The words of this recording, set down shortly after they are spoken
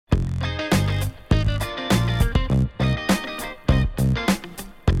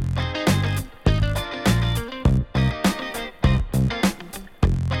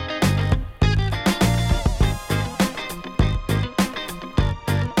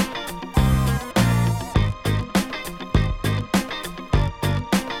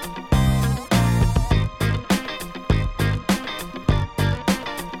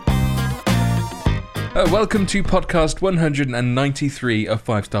Welcome to podcast 193 of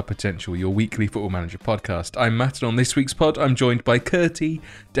 5 Star Potential, your weekly Football Manager podcast. I'm Matt, and on this week's pod, I'm joined by Curtie,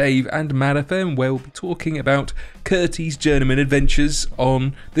 Dave, and Marathon, where we'll be talking about Curtie's journeyman adventures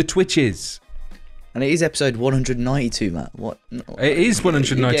on the Twitches. And it is episode 192, Matt. What? It is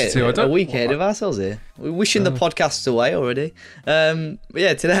 192. A week ahead of ourselves here. We're wishing the podcasts away already. But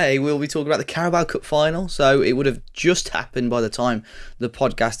yeah, today we'll be talking about the Carabao Cup final. So it would have just happened by the time the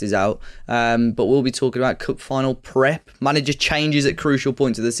podcast is out. But we'll be talking about Cup final prep, manager changes at crucial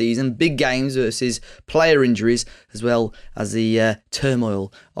points of the season, big games versus player injuries, as well as the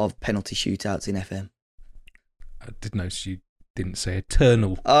turmoil of penalty shootouts in FM. I did notice you didn't say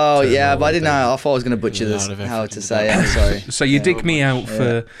eternal. Oh, yeah, but I didn't know. I thought I was going to butcher this, how to say it. I'm sorry. So you dig me out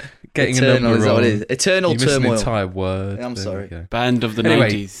for getting eternal a number wrong. Is Eternal you missed turmoil. an entire word. Yeah, I'm sorry. Band of the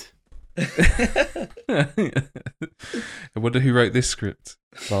Anyway. 90s. I wonder who wrote this script.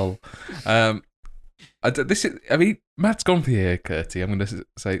 Lol. Matt's gone for here, Curtie. I'm going to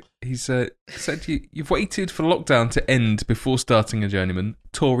say he's said you've waited for lockdown to end before starting a journeyman.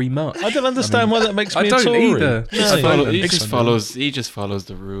 Tory March. I don't understand why that makes me I a don't Tory. either. No. He just follows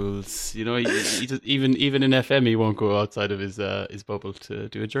the rules. You know, he just, even in FM, he won't go outside of his bubble to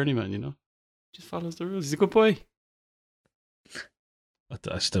do a journeyman. You know, just follows the rules. He's a good boy.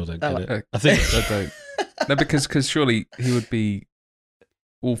 I still don't get it. I think I don't. No, because surely he would be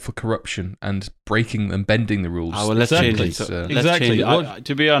all for corruption and breaking and bending the rules. Oh, well, let's change it. Exactly. Let's change it. What-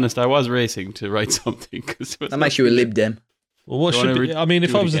 To be honest, I was racing to write something because That makes you a Lib Dem. Well, what Do you should wanna be? I mean,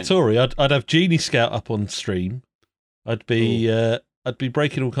 if do I it was a again? Tory, I'd have Genie Scout up on stream. I'd be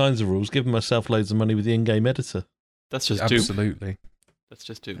breaking all kinds of rules, giving myself loads of money with the in-game editor. That's just stupid. Absolutely. That's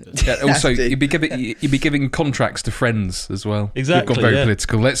just stupid. Yeah, also, Nasty. you'd be giving contracts to friends as well. Exactly, We've gone very yeah.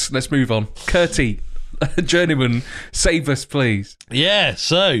 political. Let's move on. Curtie, journeyman, save us, please. Yeah.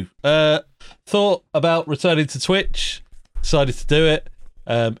 So, thought about returning to Twitch. Decided to do it.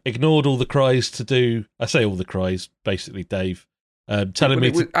 Ignored all the cries to do. I say all the cries, basically, Dave, telling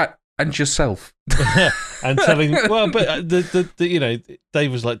me to. And yourself. And telling but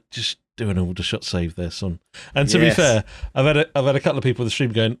Dave was like, just do an Aldershot save there, son. And to be Yes. fair, I've had a couple of people in the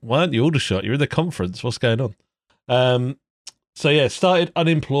stream going, why aren't you Aldershot? You're in the conference. What's going on? So yeah, started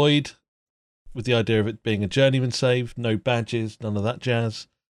unemployed with the idea of it being a journeyman save, no badges, none of that jazz.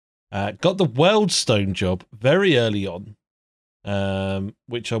 Got the Weldstone job very early on,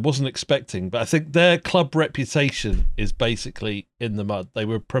 which I wasn't expecting, but I think their club reputation is basically in the mud. They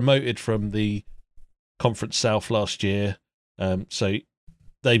were promoted from the Conference South last year, so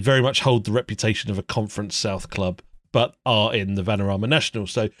they very much hold the reputation of a Conference South club, but are in the Vanarama National.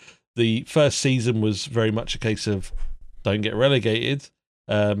 So the first season was very much a case of don't get relegated.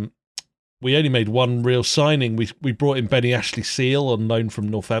 We only made one real signing. We brought in Benny Ashley Seal on loan from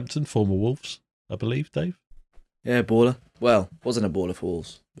Northampton, former Wolves, I believe, Dave. Yeah, baller. Well, wasn't a baller for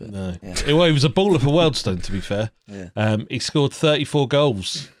Wolves. But, No. Yeah. It was a baller for Weldstone, to be fair. Yeah. He scored 34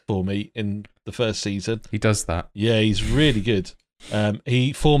 goals for me in the first season. He does that. Yeah, he's really good.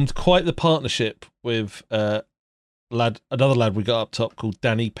 He formed quite the partnership with another lad we got up top called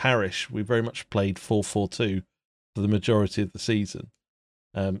Danny Parrish. We very much played 4-4-2 for the majority of the season.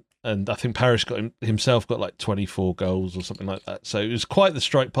 And I think Parrish himself got like 24 goals or something like that. So it was quite the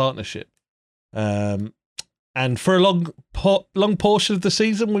strike partnership. And for a long portion of the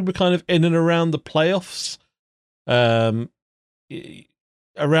season, we were kind of in and around the playoffs, around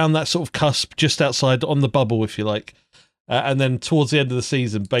that sort of cusp, just outside on the bubble, if you like. And then towards the end of the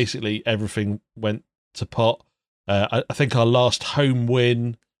season, basically everything went to pot. I think our last home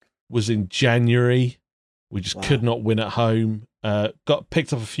win was in January. We just could not win at home. Got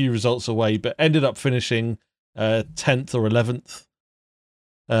picked up a few results away, but ended up finishing 10th or 11th.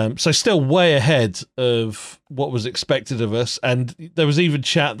 So still way ahead of what was expected of us. And there was even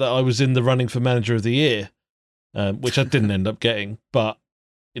chat that I was in the running for Manager of the Year, which I didn't end up getting. But,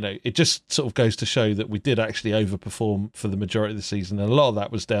 it just sort of goes to show that we did actually overperform for the majority of the season. And a lot of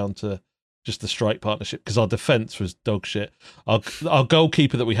that was down to just the strike partnership because our defence was dog shit. Our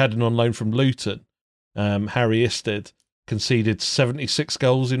goalkeeper that we had in on loan from Luton, Harry Isted, conceded 76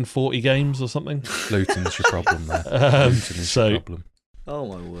 goals in 40 games or something. Luton's your problem there. Luton is so- your problem. Oh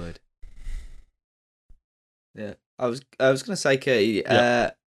my word. Yeah, I was going to say,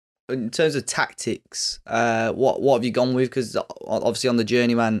 Curtie. In terms of tactics, what have you gone with? Because obviously on the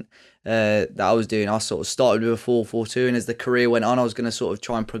journeyman that I was doing, I sort of started with a 4-4-2, and as the career went on, I was going to sort of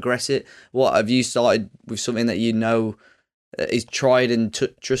try and progress it. What have you started with? Something that is tried and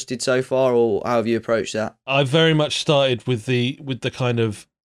trusted so far, or how have you approached that? I very much started with the kind of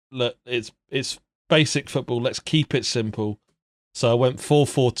look. It's basic football. Let's keep it simple. So I went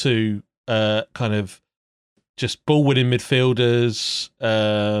 4-4-2, kind of just ball-winning midfielders,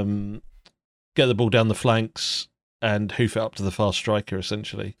 get the ball down the flanks, and hoof it up to the fast striker,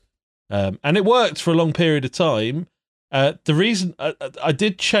 essentially. And it worked for a long period of time. The reason I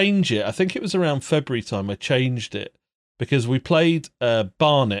did change it, I think it was around February time I changed it, because we played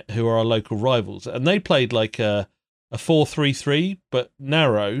Barnet, who are our local rivals, and they played like a 4-3-3, but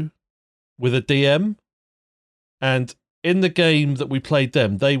narrow, with a DM. And in the game that we played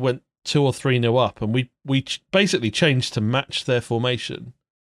them, they went 2 or 3-0 up, and we basically changed to match their formation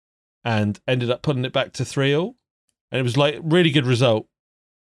and ended up putting it back to 3-0. And it was like really good result.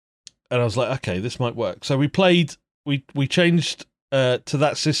 And I was like, okay, this might work. So we changed to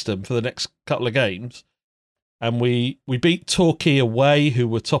that system for the next couple of games. And we beat Torquay away, who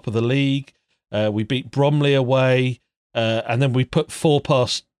were top of the league. We beat Bromley away. And then we put 4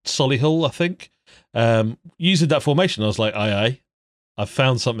 past Solihull, I think. Using that formation, I was like, aye, I've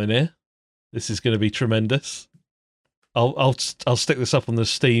found something here. This is going to be tremendous. I'll stick this up on the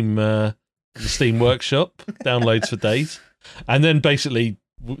Steam Workshop, downloads for days. And then basically,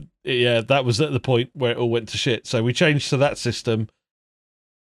 yeah, that was at the point where it all went to shit. So we changed to that system.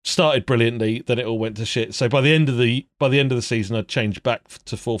 Started brilliantly, then it all went to shit. So by the end of the season, I'd changed back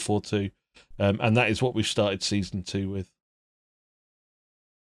to 4-4-2, and that is what we've started season 2 with.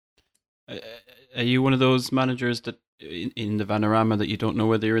 Are you one of those managers that in the Vanarama that you don't know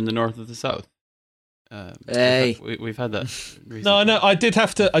whether you're in the north or the south? Hey, we've had that. Recently. No, I know. I did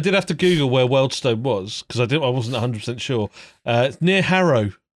have to Google where Wealdstone was, because I wasn't 100% sure. It's near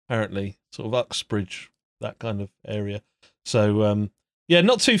Harrow, apparently, sort of Uxbridge, that kind of area. So yeah,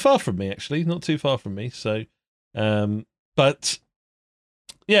 not too far from me, actually. Not too far from me. So, but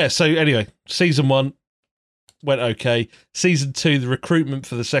yeah. So anyway, season 1 went okay. Season 2, the recruitment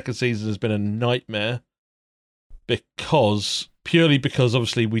for the second season has been a nightmare, purely because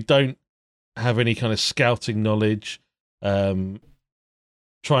obviously we don't have any kind of scouting knowledge. Trying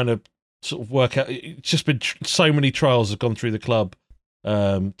to sort of work out. It's just been so many trials have gone through the club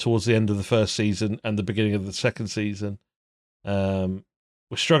towards the end of the first season and the beginning of the second season.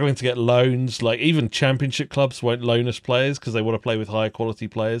 We're struggling to get loans. Like even championship clubs won't loan us players because they want to play with higher quality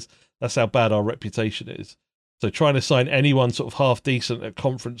players. That's how bad our reputation is. So trying to sign anyone sort of half decent at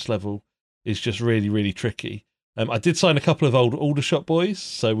conference level is just really, really tricky. I did sign a couple of old Aldershot boys.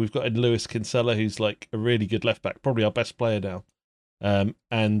 So we've got Lewis Kinsella, who's like a really good left back, probably our best player now.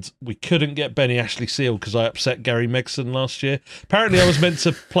 And we couldn't get Benny Ashley Seal because I upset Gary Megson last year. Apparently I was meant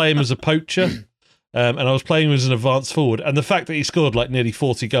to play him as a poacher. And I was playing him as an advanced forward. And the fact that he scored like nearly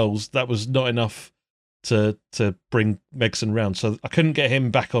 40 goals, that was not enough to bring Megson round. So I couldn't get him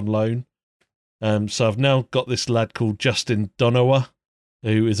back on loan. So I've now got this lad called Justin Donowa,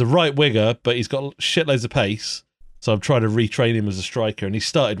 who is a right winger, but he's got shitloads of pace. So I'm trying to retrain him as a striker. And he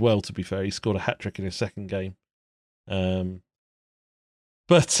started well, to be fair. He scored a hat-trick in his second game.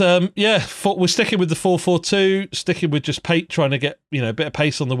 But yeah, we're sticking with the 4-4-2, sticking with just trying to get a bit of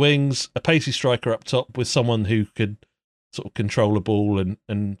pace on the wings, a pacey striker up top with someone who could sort of control a ball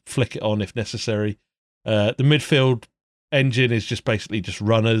and flick it on if necessary. The midfield engine is just basically just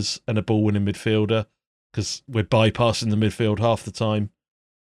runners and a ball-winning midfielder because we're bypassing the midfield half the time.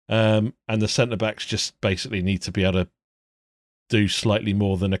 And the centre-backs just basically need to be able to do slightly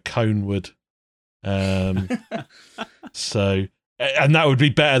more than a cone would. So... And that would be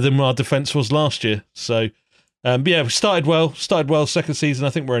better than our defence was last year. So, but yeah, we started well. Second season, I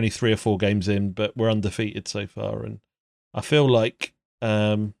think we're only 3 or 4 games in, but we're undefeated so far. And I feel like,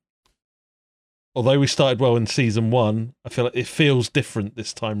 although we started well in season 1, I feel like it feels different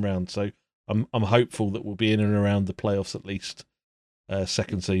this time round. So I'm hopeful that we'll be in and around the playoffs at least.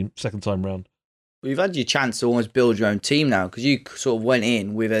 Second time round. Well, you've had your chance to almost build your own team now because you sort of went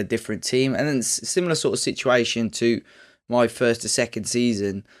in with a different team, and then it's a similar sort of situation to my first to second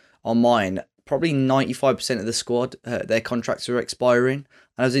season on mine. Probably 95% of the squad, their contracts were expiring, and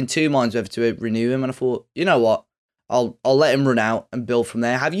I was in 2 minds whether to renew them. And I thought, you know what, I'll let him run out and build from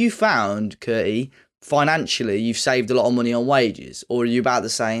there. Have you found, Curtie, financially you've saved a lot of money on wages, or are you about the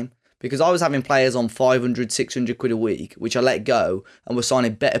same? Because I was having players on 500, 600 quid a week, which I let go, and we're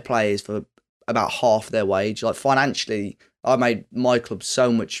signing better players for about half their wage. Like financially, I made my club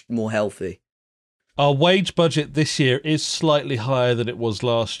so much more healthy. Our wage budget this year is slightly higher than it was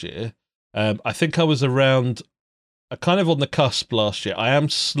last year. I think I was around, kind of on the cusp last year. I am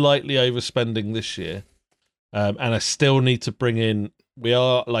slightly overspending this year. And I still need to bring in, we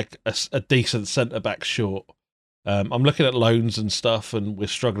are like a decent centre-back short. I'm looking at loans and stuff, and we're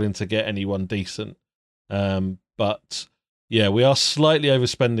struggling to get anyone decent. But Yeah, we are slightly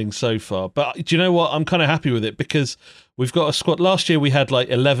overspending so far. But do you know what? I'm kind of happy with it because we've got a squad. Last year we had like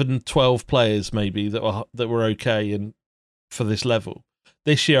 11, 12 players maybe that were okay and for this level.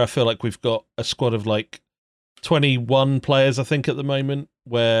 This year I feel like we've got a squad of like 21 players, I think, at the moment,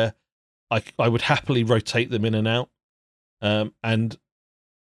 where I would happily rotate them in and out. And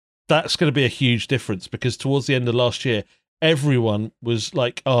that's going to be a huge difference because towards the end of last year, everyone was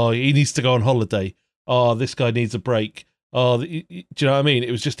like, oh, he needs to go on holiday. Oh, this guy needs a break. Oh, do you know what I mean?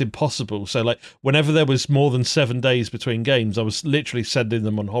 It was just impossible. So, like, whenever there was more than 7 days between games, I was literally sending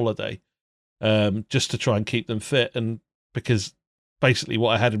them on holiday just to try and keep them fit. And because basically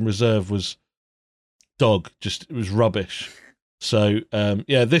what I had in reserve was dog, it was rubbish. So,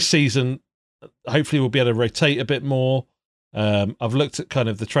 this season, hopefully we'll be able to rotate a bit more. I've looked at kind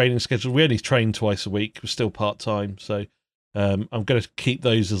of the training schedule. We only train twice a week. We're still part-time. So I'm going to keep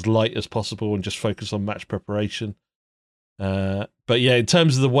those as light as possible and just focus on match preparation. But yeah, in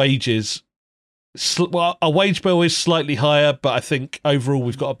terms of the wages, our wage bill is slightly higher, but I think overall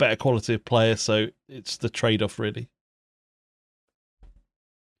we've got a better quality of player, so it's the trade-off really.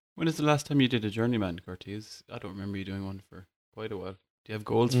 When is the last time you did a journeyman, Curtis? I don't remember you doing one for quite a while. Do you have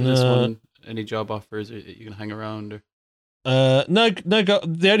goals for this one? Any job offers? Are you can hang around? Or? No.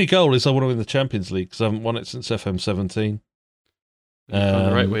 The only goal is I want to win the Champions League because I haven't won it since FM17. You've gone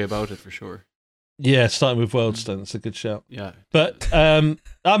the right way about it for sure. Yeah, starting with Worldstone, that's a good shout. Yeah. But, I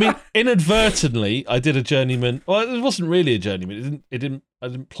mean, inadvertently, I did a journeyman. Well, it wasn't really a journeyman. I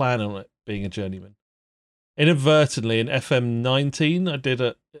didn't plan on it being a journeyman. Inadvertently, in FM19,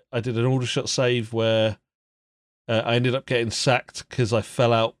 I did an Aldershot save where I ended up getting sacked because I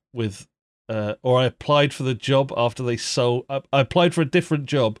fell out with, or I applied for the job after they sold. I applied for a different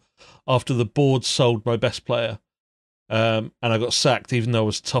job after the board sold my best player. And I got sacked even though I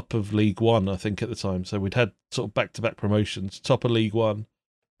was top of League One, I think, at the time. So we'd had sort of back-to-back promotions, top of League One,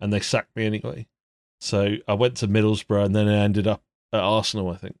 and they sacked me anyway. So I went to Middlesbrough and then I ended up at Arsenal,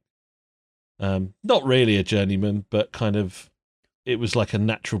 I think. Not really a journeyman, but kind of, it was like a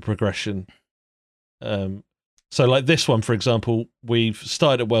natural progression. So like this one, for example, we've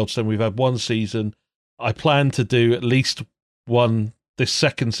started at Wealdstone, we've had one season. I plan to do at least one this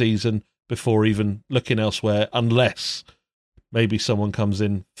second season before even looking elsewhere, unless maybe someone comes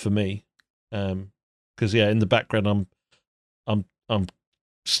in for me. Because in the background, I'm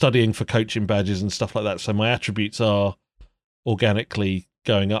studying for coaching badges and stuff like that. So my attributes are organically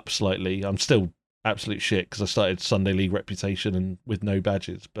going up slightly. I'm still absolute shit because I started Sunday League reputation and with no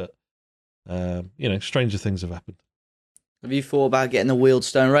badges. But stranger things have happened. Have you thought about getting the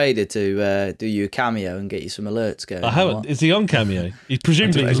Wealdstone Raider to do you a cameo and get you some alerts going? I haven't. Is he on Cameo? He's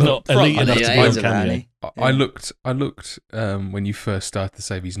presumably he's not elite enough to be on Cameo. I looked when you first started the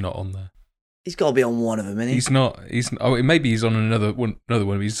save. He's not on there. He's got to be on one of them, isn't he? He's not. Maybe he's on another one.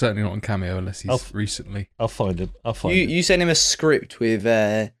 But he's certainly not on Cameo unless he's recently. I'll find him. You send him a script with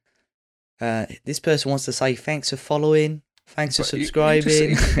this person wants to say thanks for following. Thanks for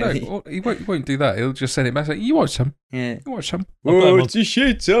subscribing. He won't do that. He'll just send it back. Like, you watch some. Yeah. You watch some. It's a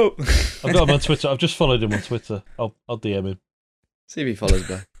shit up. I've got him on Twitter. I've just followed him on Twitter. I'll DM him. See if he follows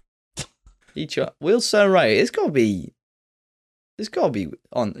back. Wealdstone Raider. It's got to be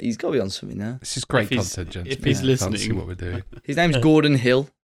on. He's got to be on something now. This is great content, gents. If he's listening, see what we're doing. His name's Gordon Hill.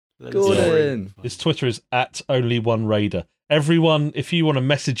 Gordon. His Twitter is @only1raider. Everyone, if you want to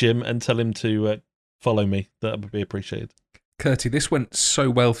message him and tell him to follow me, that would be appreciated. Curtie, this went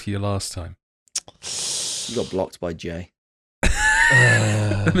so well for you last time. You got blocked by Jay.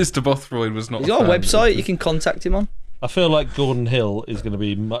 Mr. Bothroyd was not. He's got a website you can contact him on. I feel like Gordon Hill is going to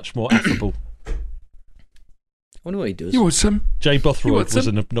be much more affable. I wonder what he does. You want some? Jay Bothroyd was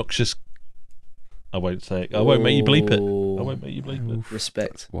an obnoxious. I won't say it. I won't make you bleep it.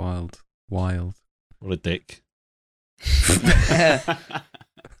 Respect. Wild. What a dick.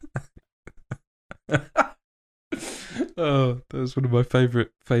 Oh, that was one of my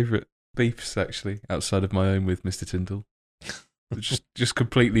favourite beefs, actually, outside of my own with Mr. Tyndall. just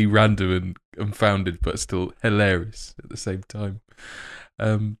completely random and unfounded, but still hilarious at the same time.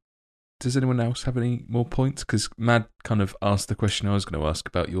 Does anyone else have any more points? Because Mad kind of asked the question I was going to ask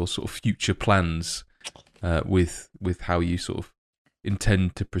about your sort of future plans with how you sort of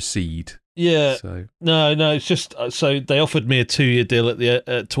intend to proceed. Yeah. So. No, it's just so they offered me a 2-year deal at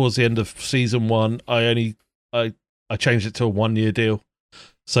the towards the end of season 1. I changed it to a 1-year deal.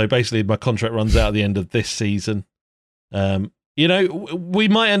 So basically my contract runs out at the end of this season. We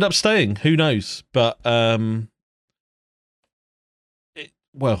might end up staying, who knows? But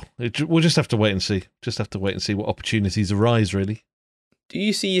we'll just have to wait and see. Just have to wait and see what opportunities arise, really. Do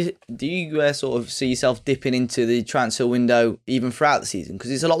you sort of see yourself dipping into the transfer window even throughout the season?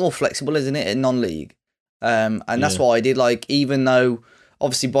 Because it's a lot more flexible, isn't it, in non-league? And that's what I did. Like, even though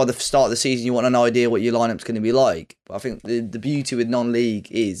obviously by the start of the season you want an idea what your lineup's going to be like, but I think the beauty with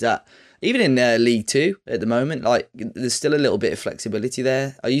non-league is that even in League Two at the moment, like there's still a little bit of flexibility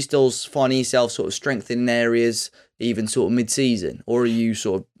there. Are you still finding yourself sort of strengthening areas even sort of mid-season, or are you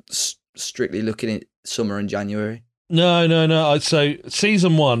sort of strictly looking at summer and January? No. So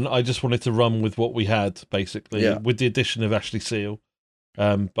season 1, I just wanted to run with what we had, basically, with the addition of Ashley Seal.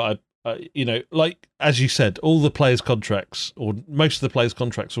 But like as you said, all the players' contracts, or most of the players'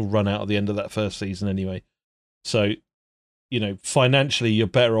 contracts, will run out at the end of that first season anyway. So, financially, you're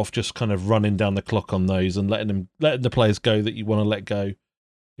better off just kind of running down the clock on those and letting the players go that you want to let go.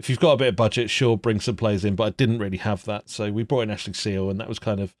 If you've got a bit of budget, sure, bring some players in, but I didn't really have that, so we brought in Ashley Seal, and that was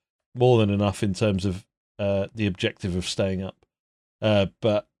kind of more than enough in terms of the objective of staying up.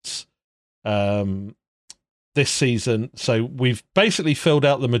 But this season, so we've basically filled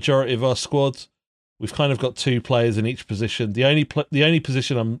out the majority of our squad. We've kind of got 2 players in each position. The only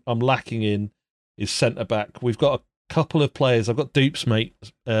position I'm lacking in is centre back. We've got a couple of players. I've got Dupe's mate,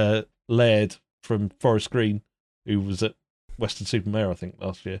 Laird from Forest Green, who was at Weston-super-Mare, I think,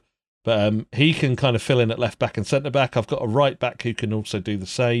 last year. But he can kind of fill in at left back and centre back. I've got a right back who can also do the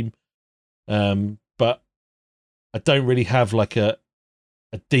same. But I don't really have like a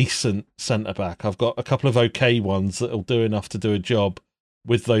decent centre back. I've got a couple of okay ones that'll do enough to do a job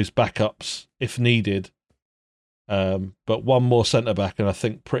with those backups if needed. But one more centre back, and I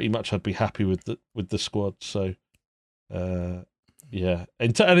think pretty much I'd be happy with the squad. So, yeah.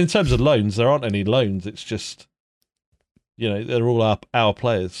 And in terms of loans, there aren't any loans. It's just, they're all our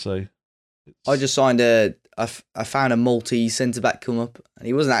players. So I just signed I found a Maltese centre-back come up, and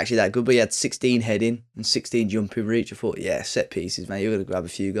he wasn't actually that good, but he had 16 heading and 16 jumping reach. I thought, set pieces, mate, you're going to grab a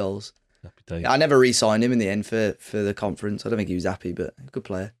few goals. Happy days. I never re-signed him in the end for the conference. I don't think he was happy, but good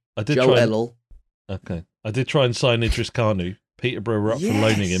player. I did Joe try Ellel. Okay. I did try and sign Idris Kanu. Peterborough were up for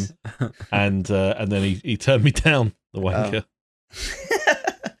loaning him, and then he turned me down, the wanker.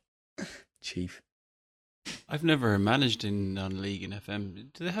 Oh. Chief. I've never managed in non-league in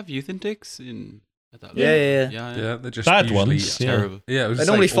FM. Do they have youth intakes in at that level? Yeah, they're just bad usually ones. terrible. Yeah, it was They're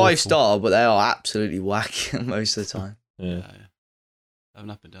just, normally like, 5-star, but they are absolutely whack most of the time. Yeah. I've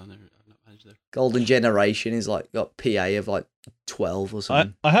not been down there. I've not managed there. Golden Generation is like got PA of like 12 or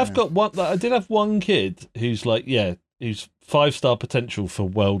something. I have got one. I did have one kid who's like, who's 5-star potential for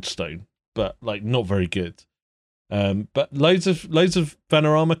Wealdstone, but like not very good. But loads of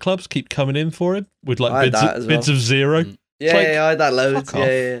Vanarama clubs keep coming in for him with like bids of 0. Yeah, like, I had that loads. fuck off.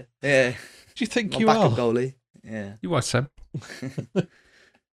 Yeah. Do you think My you backup are? goalie. Yeah. You are, Sam.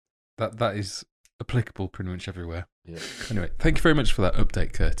 that is applicable pretty much everywhere. Yeah. Anyway, thank you very much for that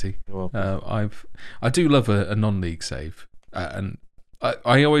update, Curty. You're welcome. I do love a non-league save, and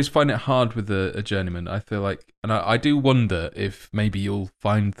I always find it hard with a journeyman. I feel like, and I do wonder if maybe you'll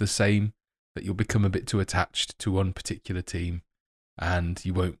find the same, that you'll become a bit too attached to one particular team, and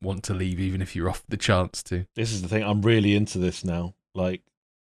you won't want to leave even if you're offered the chance to. This is the thing. I'm really into this now. Like,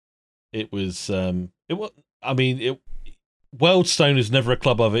 Wealdstone is never a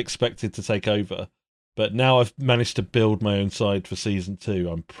club I've expected to take over, but now I've managed to build my own side for season 2.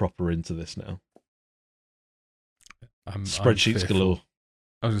 I'm proper into this now. Spreadsheets galore.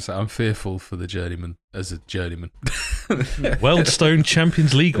 I was going to say, I'm fearful for the journeyman as a journeyman. Wealdstone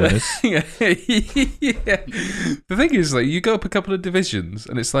Champions League winners. Yeah. The thing is, like, you go up a couple of divisions,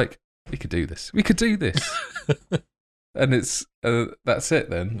 and it's like, we could do this. And it's that's it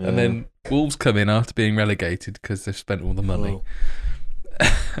then. Yeah. And then Wolves come in after being relegated because they've spent all the money.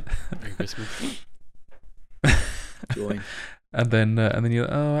 Merry Christmas. Join. And then you're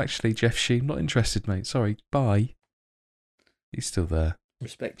like, oh, actually, Jeff Sheen, not interested, mate. Sorry, bye. He's still there.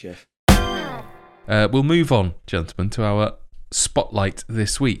 Respect, Jeff. We'll move on, gentlemen, to our spotlight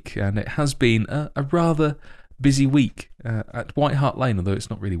this week, and it has been a rather busy week at White Hart Lane, although it's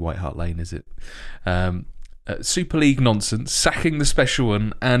not really White Hart Lane, is it? Super League nonsense, sacking the special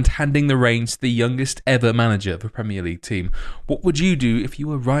one, and handing the reins to the youngest ever manager of a Premier League team. What would you do if you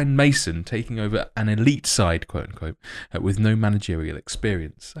were Ryan Mason taking over an elite side, quote unquote, with no managerial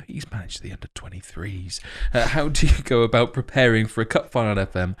experience? He's managed the under-23s. How do you go about preparing for a cup final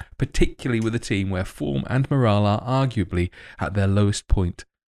at FM, particularly with a team where form and morale are arguably at their lowest point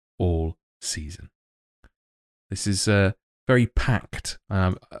all season? This is very packed.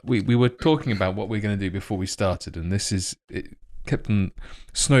 We were talking about what we're going to do before we started, and this is kept on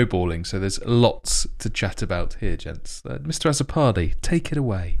snowballing. So there's lots to chat about here, gents. Mr. Azzopardi, take it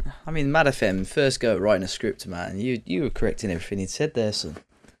away. I mean, Mad FM, first go at writing a script, man. You were correcting everything he'd said there, son.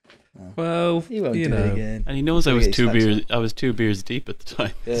 Well, You won't do it again. And he knows I We'll was get his two facts beers. I was 2 beers deep at the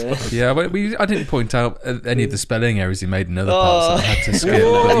time. Yeah. yeah, but I didn't point out any of the spelling errors he made in other parts. So I had to skip,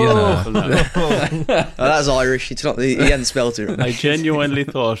 but Oh, that's Irish. It's not he hadn't spelt it right. I genuinely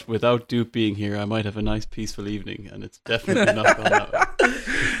thought, without Duke being here, I might have a nice, peaceful evening, and it's definitely not gone that way.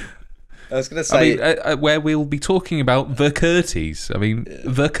 I was going to say... where we'll be talking about the Curties. I mean,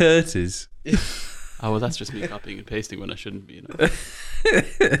 the Curties. Oh, well, that's just me copying and pasting when I shouldn't be, you know.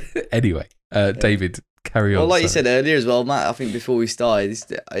 Anyway, David, carry on. Well, like you sorry. said earlier as well, Matt, I think before we started,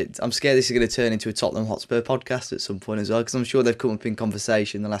 I'm scared this is going to turn into a Tottenham Hotspur podcast at some point as well, because I'm sure they've come up in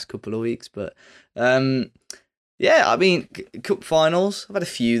conversation the last couple of weeks. But yeah, I mean, cup finals, I've had a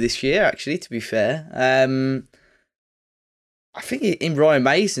few this year, actually, to be fair. I think in Ryan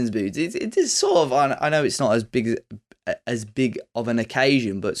Mason's boots, it is sort of, I know it's not as big of an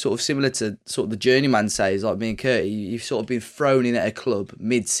occasion, but sort of similar to sort of the journeyman says, like me and Curtie, you've sort of been thrown in at a club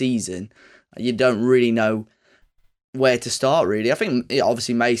mid-season. You don't really know where to start, really. I think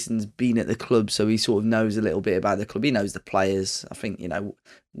obviously Mason's been at the club, so he sort of knows a little bit about the club. He knows the players. I think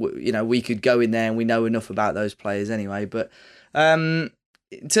we could go in there and we know enough about those players anyway. But in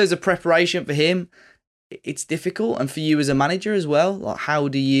terms of preparation for him, it's difficult, and for you as a manager as well. Like, how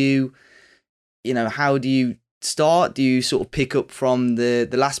do you start? Do you sort of pick up from the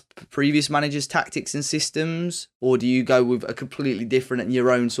previous manager's tactics and systems, or do you go with a completely different and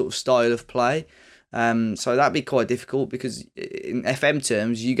your own sort of style of play? So that'd be quite difficult, because in FM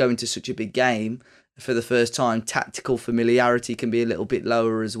terms, you go into such a big game for the first time, tactical familiarity can be a little bit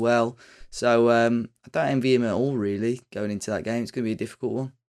lower as well. So I don't envy him at all, really, going into that game. It's going to be a difficult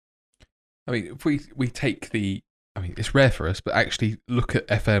one. I mean, if we take it's rare for us, but actually look at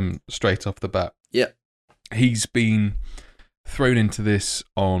FM straight off the bat. Yeah. He's been thrown into this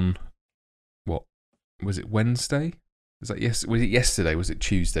on, what, was it Wednesday? Was it yesterday? Was it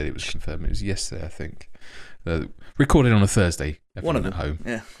Tuesday? It was confirmed. It was yesterday, I think. Recorded on a Thursday. One of them. At home.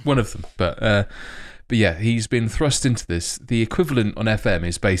 Yeah. One of them. But yeah, he's been thrust into this. The equivalent on FM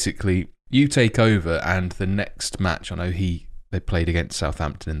is basically you take over, and the next match, I know they played against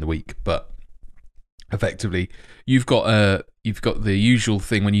Southampton in the week, but effectively you've got the usual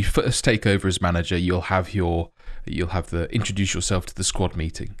thing when you first take over as manager. You'll have the introduce yourself to the squad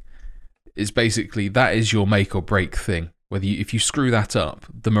meeting. It's basically that is your make or break thing. If you screw that up,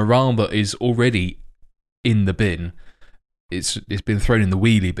 the morale that is already in the bin, it's been thrown in the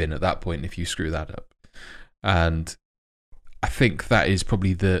wheelie bin at that point if you screw that up. And I think that is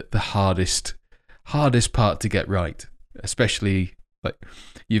probably the hardest part to get right, especially like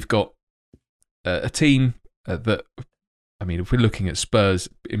you've got a team that, I mean, if we're looking at Spurs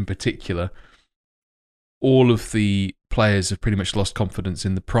in particular, all of the players have pretty much lost confidence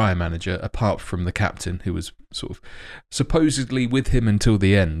in the prior manager, apart from the captain, who was sort of supposedly with him until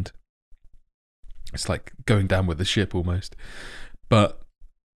the end. It's like going down with the ship almost. But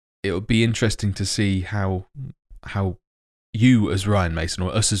it would be interesting to see how you as Ryan Mason,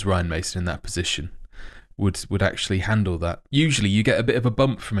 or us as Ryan Mason in that position, would actually handle that. Usually you get a bit of a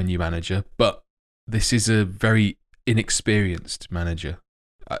bump from a new manager, but this is a very inexperienced manager.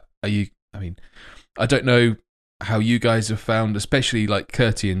 I don't know how you guys have found, especially like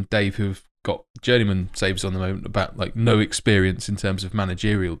Curtie and Dave, who've got journeyman saves on the moment, about like no experience in terms of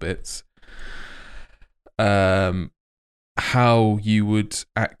managerial bits. How you would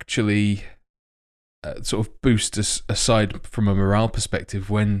actually sort of boost us aside from a morale perspective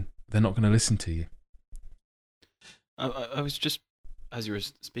when they're not going to listen to you. I was just, as you were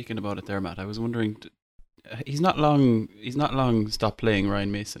speaking about it there, Matt, I was wondering, he's not long stopped playing,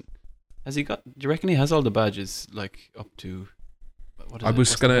 Ryan Mason. Has he got? Do you reckon he has all the badges like up to? I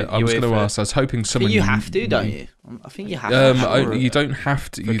was gonna ask. I was hoping someone. You have to, don't you? I think you have to. You don't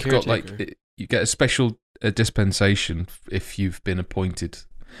have to. You've got like you get a special dispensation if you've been appointed.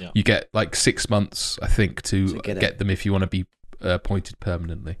 Yeah. You get like 6 months, I think, to get them if you want to be appointed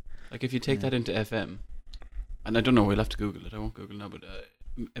permanently. Like if you take that into FM, and I don't know, we'll have to Google it. I won't Google now, but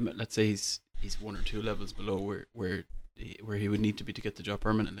let's say he's 1 or 2 levels below where he would need to be to get the job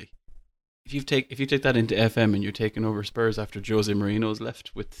permanently. If you take that into FM and you're taking over Spurs after Jose Mourinho's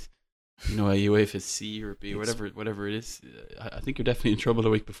left with, a UEFA C or B or whatever it is, I think you're definitely in trouble a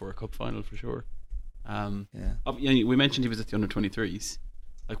week before a cup final for sure. We mentioned he was at the under-23s.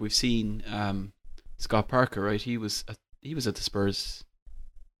 Like we've seen Scott Parker, right? He was at the Spurs.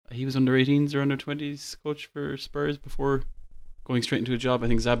 He was under-18s or under-20s coach for Spurs before going straight into a job. I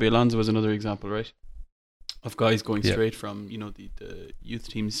think Xabi Alonso was another example, right? of guys going Yeah. straight from the youth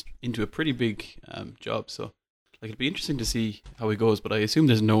teams into a pretty big job. So it'd be interesting to see how he goes. But I assume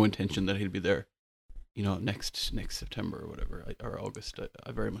there's no intention that he'll be there, next September or whatever, or August.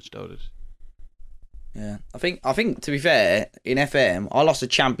 I very much doubt it. Yeah, I think to be fair, in FM, I lost a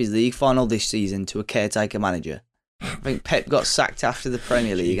Champions League final this season to a caretaker manager. I think Pep got sacked after the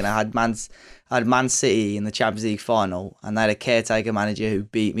Premier League, and I had Man City in the Champions League final, and they had a caretaker manager who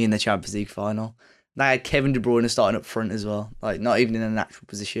beat me in the Champions League final. They had Kevin De Bruyne starting up front as well, like not even in a natural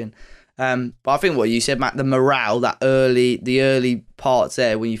position. But I think what you said, Matt, the morale, the early parts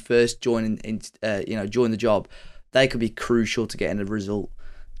there when you first join join the job, they could be crucial to getting a result.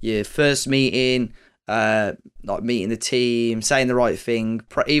 Your first meeting, like meeting the team, saying the right thing,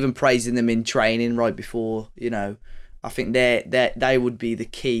 even praising them in training right before, I think they would be the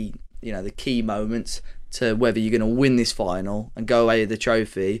key, the key moments to whether you're going to win this final and go away with the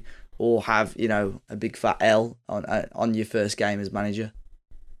trophy or have, a big fat L on your first game as manager.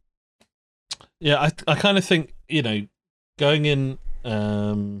 Yeah, I kind of think, going in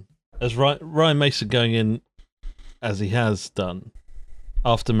as Ryan Mason going in as he has done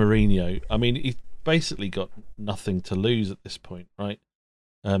after Mourinho. I mean, he basically got nothing to lose at this point, right?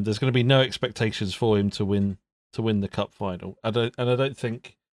 There's going to be no expectations for him to win the cup final. I don't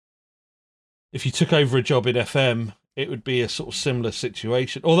think if you took over a job in FM, it would be a sort of similar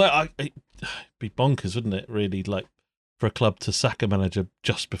situation. Although it'd be bonkers, wouldn't it? Really, like for a club to sack a manager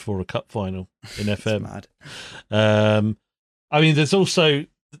just before a cup final in FM. Mad. I mean, there's also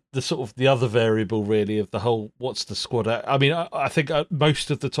the sort of the other variable, really, of the whole what's the squad. I mean, I think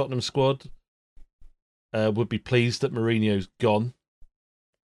most of the Tottenham squad would be pleased that Mourinho's gone.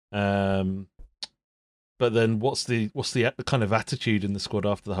 But then what's the kind of attitude in the squad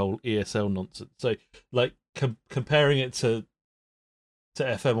after the whole ESL nonsense? So, like comparing it to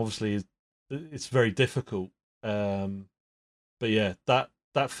FM, obviously, it's very difficult. But yeah, that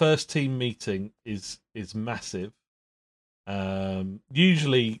first team meeting is massive.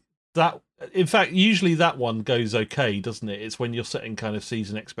 Usually that one goes okay, doesn't it? It's when you're setting kind of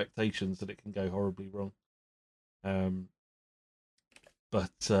season expectations that it can go horribly wrong.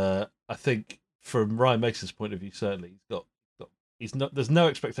 But I think from Ryan Mason's point of view, certainly there's no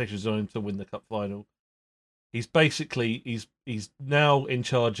expectations on him to win the cup final. He's now in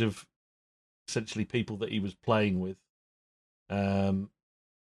charge of essentially people that he was playing with.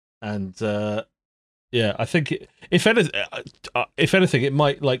 Yeah, I think if anything, it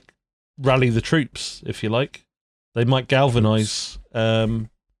might like rally the troops, if you like. They might galvanise after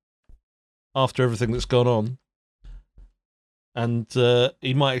everything that's gone on, and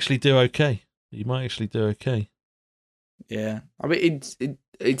he might actually do okay. Yeah, I mean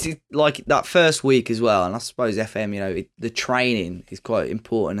it's like that first week as well, and I suppose FM, the training is quite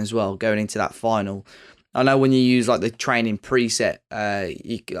important as well going into that final. I know when you use like the training preset, I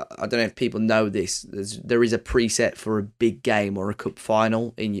don't know if people know this. There is a preset for a big game or a cup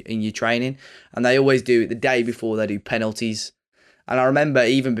final in your training, and they always do it the day before they do penalties. And I remember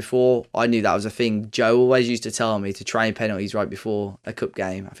even before I knew that was a thing, Joe always used to tell me to train penalties right before a cup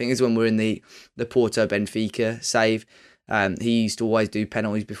game. I think it's when we're in the Porto Benfica save. He used to always do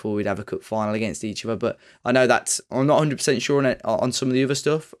penalties before we'd have a cup final against each other. But I know I'm not 100% sure on some of the other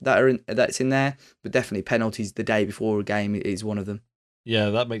stuff that's in there, but definitely penalties the day before a game is one of them.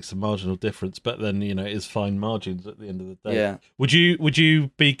 Yeah, that makes a marginal difference, but then it is fine margins at the end of the day. Yeah. Would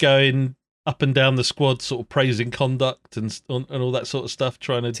you be going up and down the squad, sort of praising conduct and all that sort of stuff,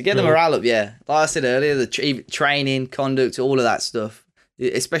 trying to get the morale up? Yeah, like I said earlier, the training, conduct, all of that stuff.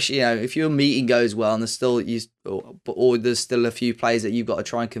 Especially, if your meeting goes well and there's still there's still a few players that you've got to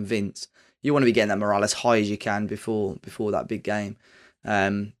try and convince, you want to be getting that morale as high as you can before that big game.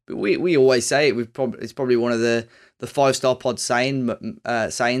 But we always say it. It's probably one of the 5-star pod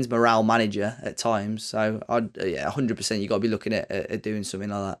sayings, morale manager at times. So 100% you got to be looking at doing something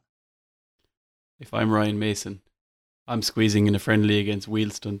like that. If I'm Ryan Mason, I'm squeezing in a friendly against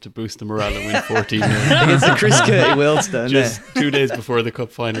Wealdstone to boost the morale and win 14 against the Chris Curty Wealdstone. Just 2 days before the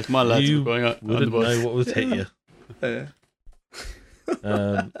cup final. My lads are going on the bus. Know what would hit you.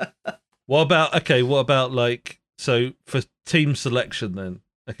 What about like, so for team selection then?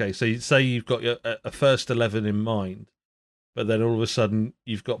 Okay, so you say you've got a first 11 in mind, but then all of a sudden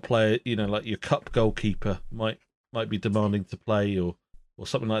you've got player, like your cup goalkeeper might be demanding to play or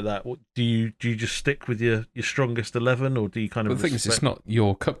something like that. What, do you just stick with your strongest 11, or do you kind of? The thing is, it's not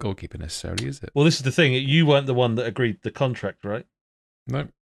your cup goalkeeper necessarily, is it? Well, this is the thing. You weren't the one that agreed the contract, right? No.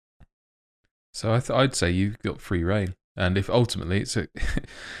 So I'd say you've got free reign, and if ultimately it's a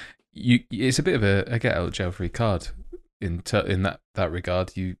bit of a get out of jail free card in that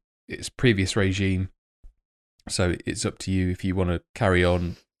regard. It's previous regime. So it's up to you if you want to carry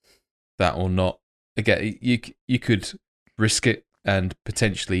on that or not. Again, you could risk it and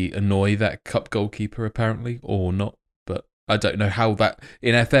potentially annoy that cup goalkeeper apparently or not, but I don't know how that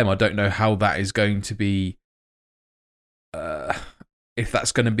in FM. I don't know how that is going to be. If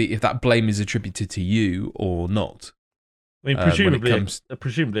that blame is attributed to you or not. I mean,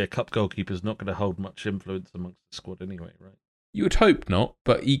 presumably a cup goalkeeper is not going to hold much influence amongst the squad anyway, right? You would hope not,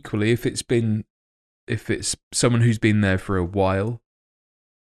 but equally, if it's someone who's been there for a while,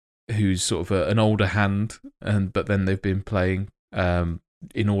 who's sort of an older hand, but then they've been playing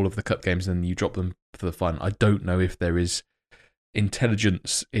in all of the cup games, and you drop them for the final. I don't know if there is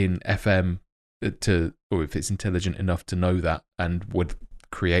intelligence in FM or if it's intelligent enough to know that and would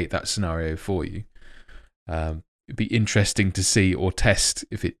create that scenario for you. It'd be interesting to see or test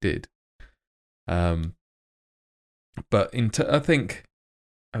if it did. But I think,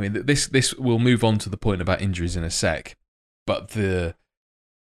 I mean, this will move on to the point about injuries in a sec. But the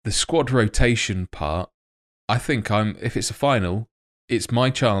squad rotation part, I think if it's a final, it's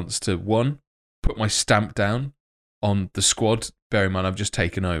my chance to put my stamp down on the squad. Bear in mind, I've just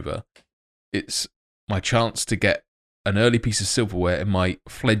taken over. It's my chance to get an early piece of silverware in my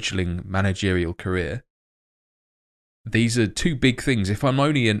fledgling managerial career. These are two big things. If I'm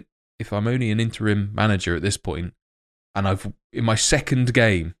only an interim manager at this point, and in my second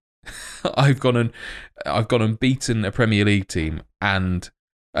game, I've gone and beaten a Premier League team, and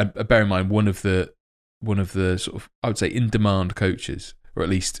bear in mind one of the sort of, I would say, in demand coaches, or at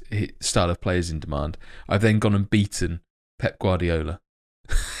least style of players in demand. I've then gone and beaten Pep Guardiola.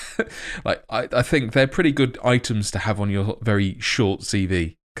 Like I think they're pretty good items to have on your very short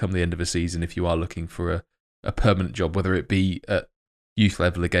CV come the end of a season if you are looking for a permanent job, whether it be at youth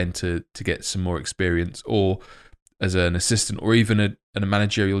level again to get some more experience, or as an assistant, or even a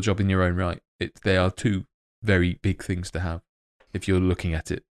managerial job in your own right. They are two very big things to have if you're looking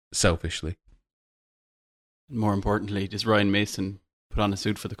at it selfishly. More importantly, does Ryan Mason put on a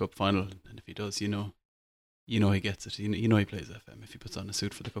suit for the cup final? And if he does, you know he gets it. You know he plays FM if he puts on a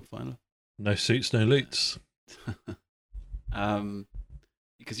suit for the cup final. No suits, no loots.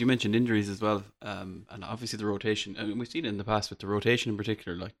 Because you mentioned injuries as well, and obviously the rotation. I mean, we've seen it in the past with the rotation in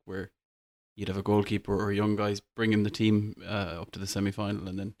particular, like where you'd have a goalkeeper or young guys bringing the team up to the semi-final,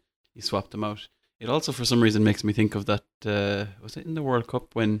 and then you swap them out. It also, for some reason, makes me think of that. Was it in the World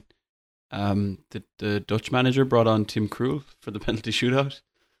Cup when the Dutch manager brought on Tim Krul for the penalty shootout?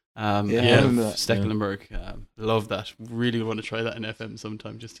 Stekelenburg. Love that. Really want to try that in FM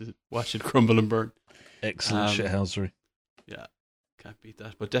sometime, just to watch it crumble and burn. Excellent shithousery. Yeah, can't beat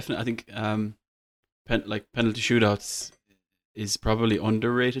that. But definitely, I think penalty shootouts is probably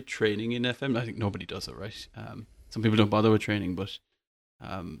underrated training in FM. I think nobody does it, right? Some people don't bother with training, but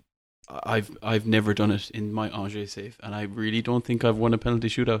I've never done it in my Angers save, and I really don't think I've won a penalty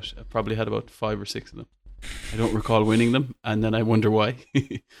shootout. I've probably had about 5 or 6 of them. I don't recall winning them, and then I wonder why.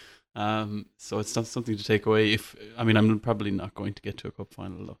 So it's not something to take away. I'm probably not going to get to a cup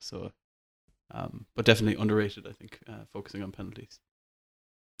final though. So, but definitely underrated. I think focusing on penalties.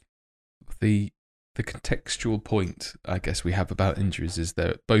 The contextual point I guess we have about injuries is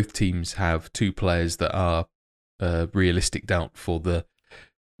that both teams have 2 players that are realistic doubt for the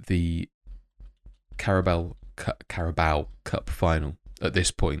Carabao Cup final at this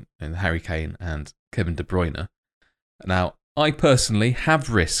point, in Harry Kane and Kevin De Bruyne. Now, I personally have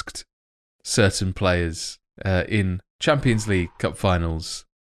risked certain players in Champions League Cup finals,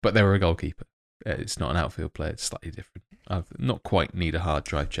 but they were a goalkeeper. It's not an outfield player, it's slightly different. I've not quite need a hard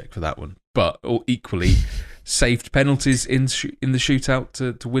drive check for that one, but equally saved penalties in the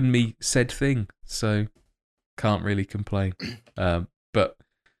shootout to win me said thing, so can't really complain. But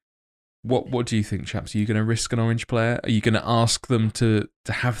what do you think, chaps? Are you going to risk an orange player? Are you going to ask them to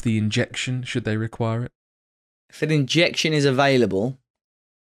have the injection should they require it? If an injection is available,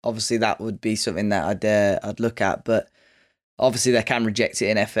 obviously that would be something that I'd look at. But obviously they can reject it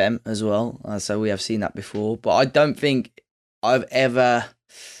in FM as well, so we have seen that before. But I don't think I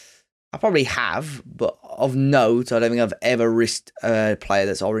probably have, but of note, I don't think I've ever risked a player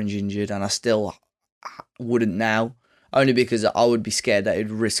that's orange injured, and I still wouldn't now. Only because I would be scared that it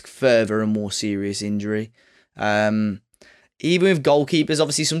would risk further and more serious injury. Even with goalkeepers,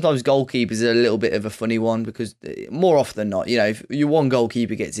 obviously sometimes goalkeepers are a little bit of a funny one because more often than not, if your one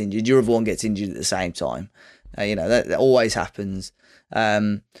goalkeeper gets injured, your other one gets injured at the same time. That always happens.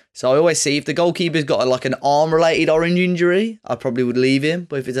 So I always see if the goalkeeper's got like an arm-related orange injury, I probably would leave him.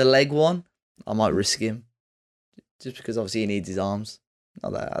 But if it's a leg one, I might risk him. Just because obviously he needs his arms.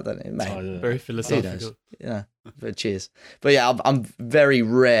 Not that, I don't know, mate. Very philosophical. Yeah, but cheers. But yeah, I'm very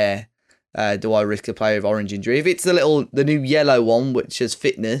rare do I risk a player with orange injury? If it's the new yellow one, which has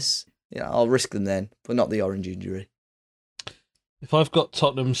fitness, I'll risk them then, but not the orange injury. If I've got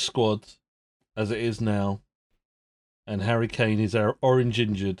Tottenham's squad as it is now, and Harry Kane is orange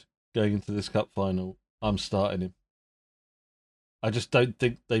injured going into this cup final, I'm starting him. I just don't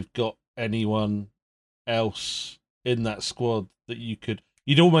think they've got anyone else in that squad that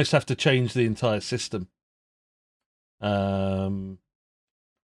you'd almost have to change the entire system. I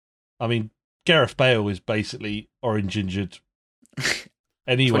mean, Gareth Bale is basically orange injured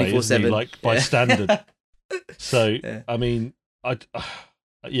anyway, isn't he? Like by standard. So Yeah. I mean, I'd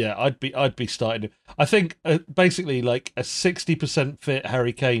be starting him. I think basically like a 60% fit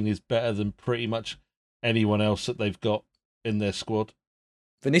Harry Kane is better than pretty much anyone else that they've got in their squad.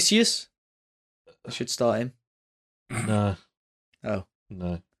 Vinicius? I should start him. No. Oh.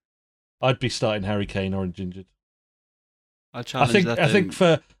 No. I'd be starting Harry Kane orange injured. I'll challenge that.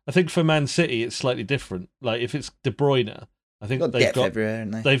 I think for Man City it's slightly different. Like if it's De Bruyne, I think they've got everywhere,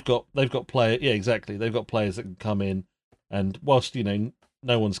 haven't they? they've got players. Yeah, exactly. They've got players that can come in, and whilst no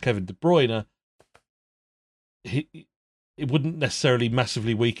one's Kevin De Bruyne, it wouldn't necessarily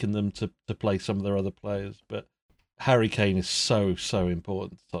massively weaken them to play some of their other players. But Harry Kane is so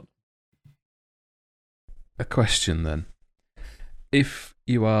important to Tottenham. A question then. If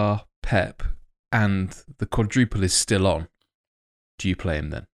you are Pep and the quadruple is still on, do you play him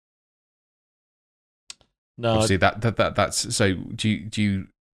then? No, obviously that's so. Do you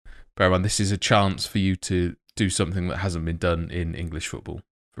bear in mind this is a chance for you to do something that hasn't been done in English football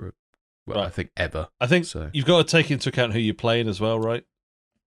for Right. I think ever. I think So. you've got to take into account who you're playing as well, right?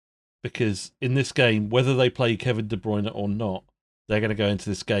 Because in this game, whether they play Kevin De Bruyne or not, they're going to go into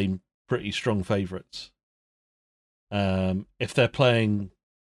this game pretty strong favourites. If they're playing,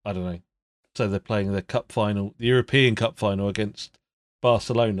 I don't know, so they're playing the cup final, the European Cup final against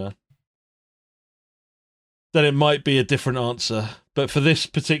Barcelona, then it might be a different answer. But for this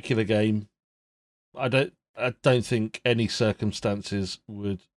particular game, I don't think any circumstances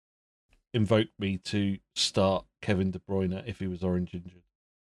would invoke me to start Kevin De Bruyne if he was orange injured.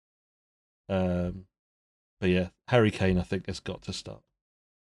 But yeah, Harry Kane I think has got to start.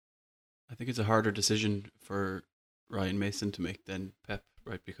 I think it's a harder decision for Ryan Mason to make than Pep,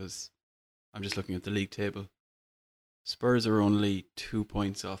 right? Because I'm just looking at the league table. Spurs are only 2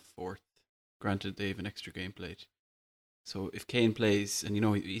 points off fourth. Granted, they have an extra game played. So if Kane plays, and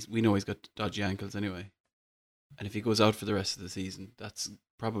we know he's got dodgy ankles anyway, and if he goes out for the rest of the season, that's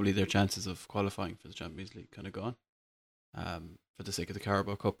probably their chances of qualifying for the Champions League kind of gone. For the sake of the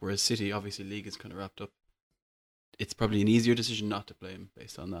Carabao Cup, whereas City, obviously, league is kind of wrapped up. It's probably an easier decision not to play him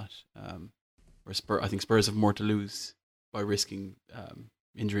based on that. Where I think Spurs have more to lose by risking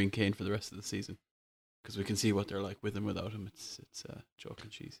injuring Kane for the rest of the season, because we can see what they're like with him without him. It's chalk and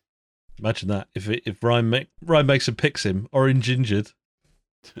cheese. Imagine that if Ryan Mason picks him orange injured,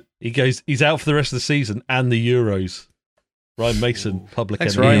 he's out for the rest of the season and the Euros. Ryan Mason, public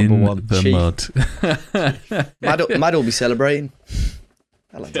Thanks, enemy Ryan. number one. The mud. Mad will be celebrating.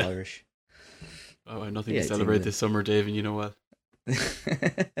 I like the Irish. Oh, I have nothing Yeah, to it's celebrate England. this summer, Dave, and you know what?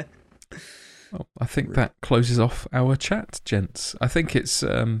 Well, I think that closes off our chat, gents. I think it's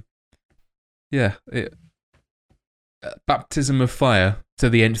baptism of fire to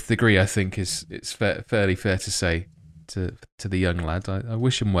the nth degree. I think it's fairly fair to say to the young lad. I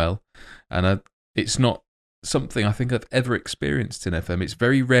wish him well, and it's not something I think I've ever experienced in FM. It's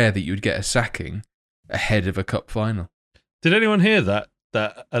very rare that you'd get a sacking ahead of a cup final. Did anyone hear that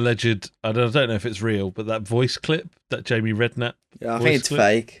alleged? I don't know if it's real, but that voice clip that Jamie Redknapp. Yeah, I voice think it's clip?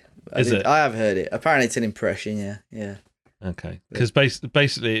 fake. Is it? I have heard it. Apparently, it's an impression. Yeah. Okay, because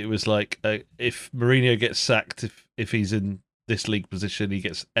basically it was like if Mourinho gets sacked, if he's in this league position, he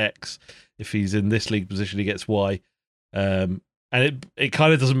gets X. If he's in this league position, he gets Y. And it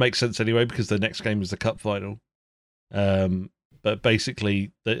kind of doesn't make sense anyway because the next game is the cup final. But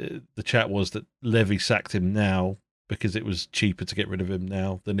basically the chat was that Levy sacked him now because it was cheaper to get rid of him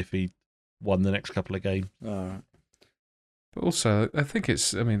now than if he won the next couple of games. All right. But also, I think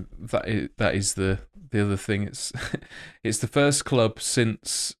that is the other thing. It's the first club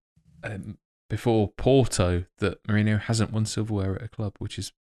since before Porto that Mourinho hasn't won silverware at a club, which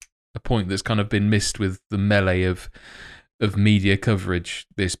is a point that's kind of been missed with the melee of media coverage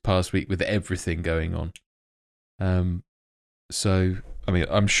this past week with everything going on. So, I mean,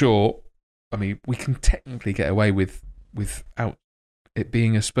 I'm sure. I mean, we can technically get away without it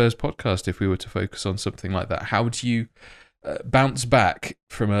being a Spurs podcast if we were to focus on something like that. How do you bounce back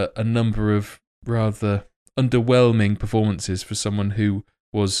from a number of rather underwhelming performances for someone who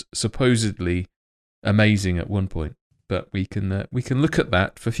was supposedly amazing at one point, but we can look at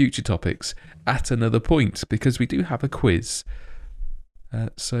that for future topics at another point because we do have a quiz.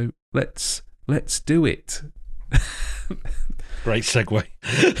 So let's do it. Great segue.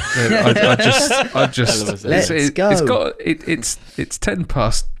 I just Let's go. It's 10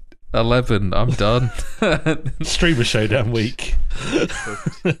 past 11. I'm done. Streamer Showdown week.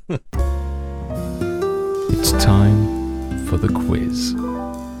 It's time for the quiz.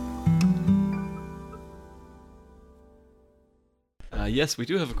 Yes, we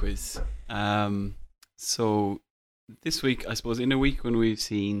do have a quiz. So this week, I suppose, in a week when we've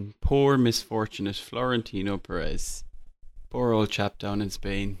seen poor, misfortunate Florentino Perez, poor old chap down in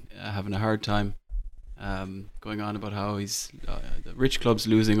Spain, having a hard time, going on about how he's the rich clubs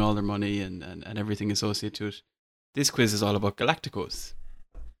losing all their money and everything associated to it. This quiz is all about Galacticos.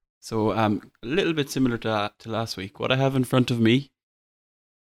 So a little bit similar to last week. What I have in front of me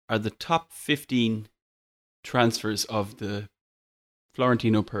are the top 15 transfers of the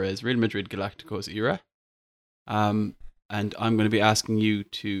Florentino Perez Real Madrid Galacticos era. And I'm going to be asking you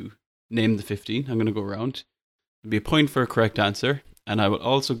to name the 15. I'm going to go around. There'll be a point for a correct answer, and I will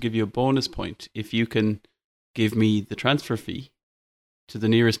also give you a bonus point if you can give me the transfer fee to the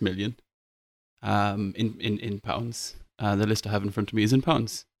nearest million in pounds. The list I have in front of me is in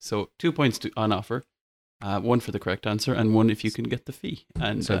pounds. So 2 points on offer, one for the correct answer, and one if you can get the fee.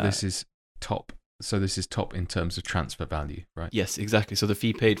 And so this is top. So this is top in terms of transfer value, right? Yes, exactly. So the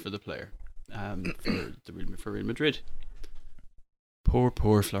fee paid for the player for Real Madrid.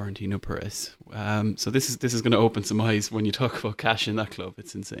 Poor Florentino Perez. So this is going to open some eyes when you talk about cash in that club.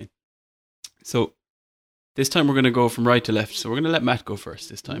 It's insane. So this time we're going to go from right to left. So we're going to let Matt go first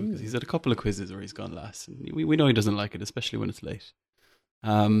this time because he's had a couple of quizzes where he's gone last. And we know he doesn't like it, especially when it's late.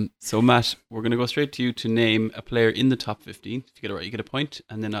 So Matt, we're going to go straight to you to name a player in the top 15. If you get it right, you get a point,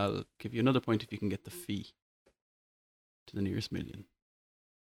 and then I'll give you another point if you can get the fee to the nearest million.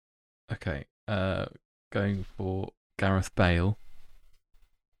 Okay, going for Gareth Bale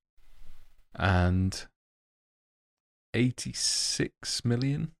and 86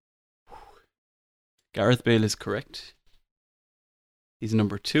 million. Gareth Bale is correct. He's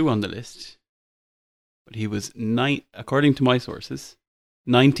number 2 on the list, but he was according to my sources,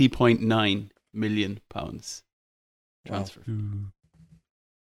 £90.9 million transfer. Wow.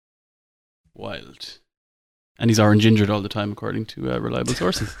 Wild. And he's orange injured all the time, according to reliable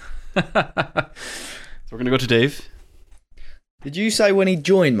sources. So we're going to go to Dave. Did you say when he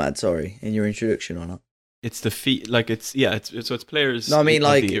joined, Mad? Sorry, in your introduction or not? It's the fee, like it's players. No, I mean,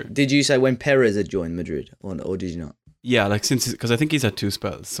 of the year. did you say when Perez had joined Madrid, or did you not? Yeah, like because I think he's had 2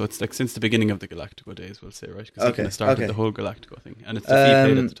 spells, so it's like since the beginning of the Galactico days, we'll say, right? Because he kind of started the whole Galactico thing, and it's the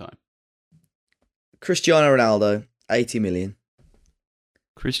fee paid at the time. Cristiano Ronaldo, 80 million.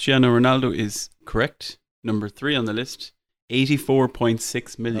 Cristiano Ronaldo is correct. Number 3 on the list,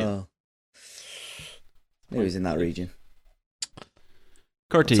 84.6 million. Oh. He was in that region.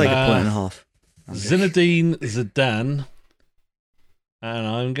 Curti. Take a point and a half. Zinedine Zidane, and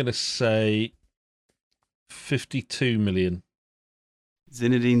I'm going to say 52 million.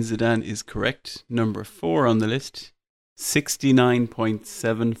 Zinedine Zidane is correct. Number 4 on the list,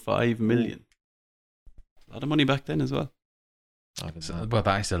 69.75 million. A lot of money back then as well. Well,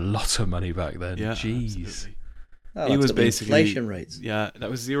 that is a lot of money back then. Yeah, jeez. absolutely. Oh, He was that's basically inflation rates. Yeah, that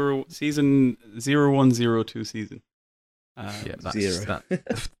was season 0102 season. Yeah, that's Zero.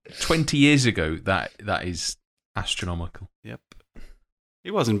 that. 20 years ago, that is astronomical. Yep.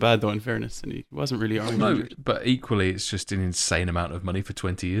 He wasn't bad though, in fairness, and he wasn't really orange No, injured. but equally, it's just an insane amount of money for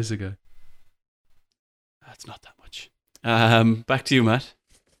 20 years ago. That's not that much. Back to you, Matt.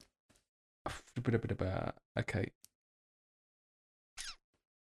 Okay.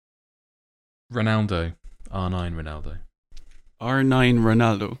 Ronaldo. R9 Ronaldo. R9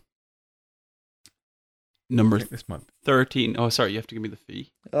 Ronaldo. Number This might. 13. Oh, sorry, you have to give me the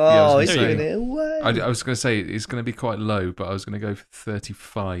fee. Oh, was he's gonna giving say- it away. I was going to say it's going to be quite low, but I was going to go for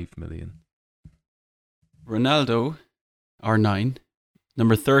 35 million. Ronaldo, R9.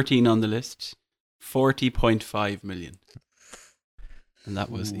 Number 13 on the list, 40.5 million. And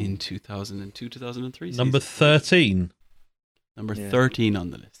that was in 2002, 2003. Number season. 13. Number Yeah. 13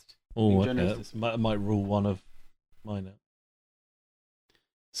 on the list. Oh, Being generous okay. this Might rule one of mine out.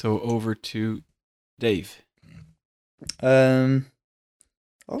 So over to Dave. I'm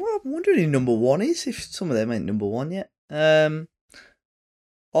wondering who number 1 is, if some of them ain't number 1 yet.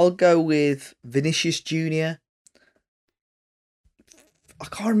 I'll go with Vinicius Jr. I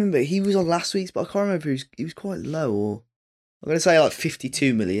can't remember. He was on last week's, but I can't remember if he was quite low. Or I'm going to say like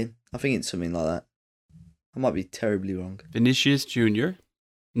 52 million. I think it's something like that. I might be terribly wrong. Vinicius Jr.,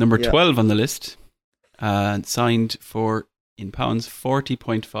 number Yeah. 12 on the list, and signed for, in pounds,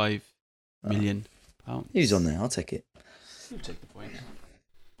 40.5 million pounds. He's on there. I'll take it. You'll take the point.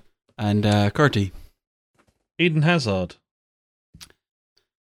 And Curty, Eden Hazard.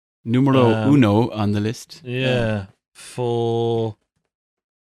 numero uno on the list. Yeah, for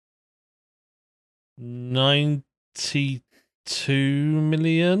 92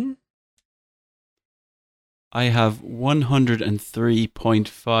 million. I have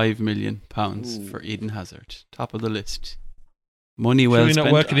 103.5 million pounds for Eden Hazard. Top of the list. Money well Surely spent.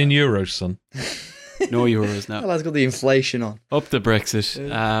 not working in euros, son. No euros now. Well, that's got the inflation on. Up the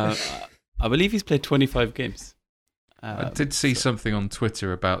Brexit. I believe he's played 25 games. I did see something on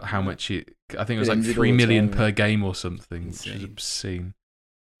Twitter about how much I think it was like Injured 3 all the million time, per game or something, which is Insane. obscene.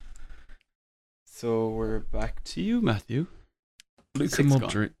 So we're back to you, Matthew. Luka Six gone.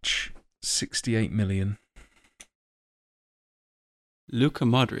 Modric, 68 million. Luka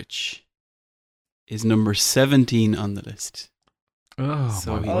Modric is number 17 on the list. Oh,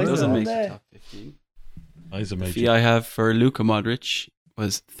 So my he word. doesn't Oh, make there. the top 15. He's a The major. fee I have for Luka Modric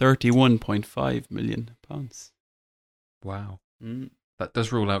was 31.5 million pounds. Wow. Mm. That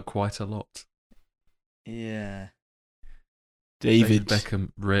does rule out quite a lot. Yeah. David.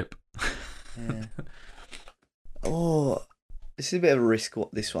 Beckham, rip. Yeah. Oh, this is a bit of a risk.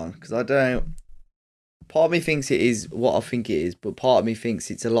 This one, because I don't. Part of me thinks it is what I think it is, but part of me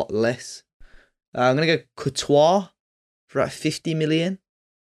thinks it's a lot less. I'm gonna go Courtois for about 50 million.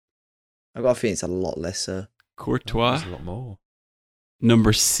 I've got a feeling it's a lot lesser. Courtois, There's a lot more.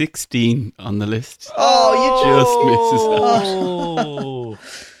 number 16 on the list. Oh, Just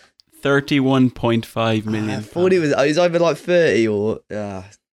misses out. 31.5 million. I thought it was either like 30 or.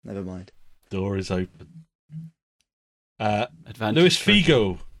 Never mind. Door is open. Advantage Luis Curty.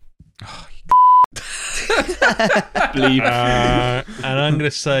 Figo. Bleep. And I'm going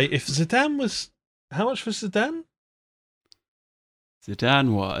to say, if Zidane was... How much was Zidane?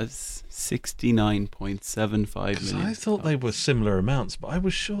 Zidane was 69.75 million. I thought they were similar amounts, but I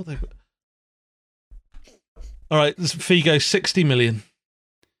was sure they were... All right, this Figo, 60 million.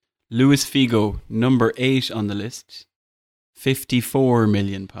 Luis Figo, number 8 on the list, 54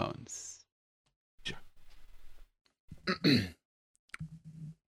 million pounds.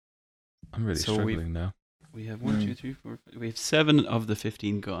 I'm really So struggling now. We have 1, 2, 3, 4, 5. We have 7 of the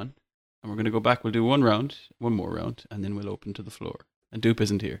 15 gone. And we're going to go back. We'll do one more round, and then we'll open to the floor. And Dupe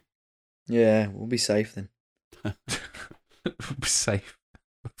isn't here. Yeah, we'll be safe then. Be safe.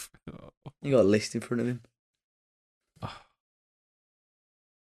 You got a list in front of him.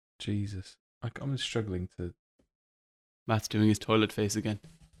 Jesus. I'm struggling to... Matt's doing his toilet face again.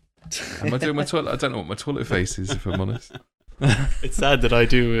 Am I doing my toilet? I don't know what my toilet face is, if I'm honest. It's sad that I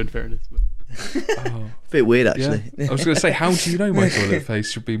do, in fairness. But Oh. Bit weird, Yeah. actually. I was going to say, how do you know my toilet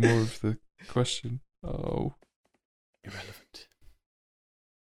face should be more of the question. Oh. irrelevant.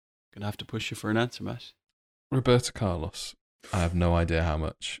 Gonna have to push you for an answer, Matt. Roberto Carlos. I have no idea how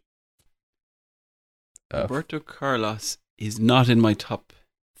much. Roberto Carlos is not in my top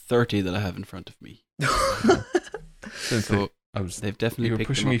 30 that I have in front of me. Don't So think I was. they've definitely You were picked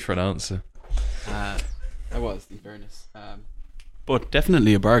pushing them me up. for an answer. I was, in fairness. But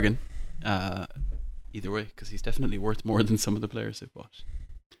definitely a bargain. Either way, because he's definitely worth more than some of the players they've bought.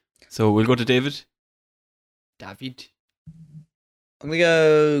 So we'll go to David. David. I'm going to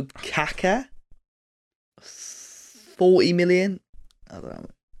go Kaka. 40 million. I don't know.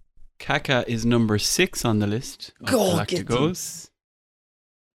 Kaka is number 6 on the list of God, get him. Galacticos.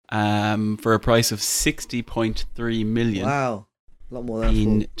 For a price of 60.3 million Wow. A lot more than I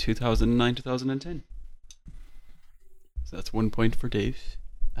in thought. 2009-2010. So that's 1 point for Dave.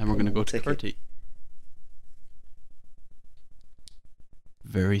 And we're going to go to Take it. Curty.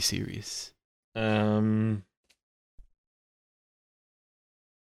 Very serious. I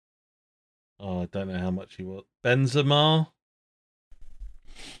don't know how much he was. Benzema.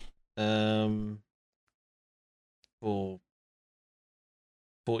 For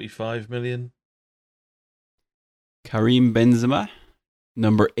 45 million. Karim Benzema,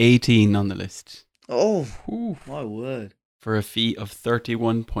 number 18 on the list, Oh, Ooh. my word. for a fee of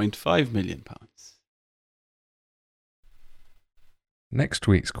 £31.5 million. Next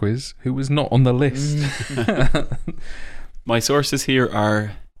week's quiz. Who was not on the list? My sources here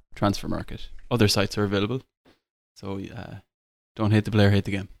are Transfer Market. Other sites are available. So don't hate the player, hate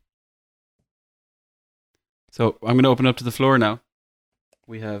the game. So I'm going to open up to the floor now.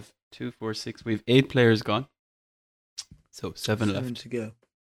 We have 2, 4, 6. We have 8 players gone. So 7 left. to go.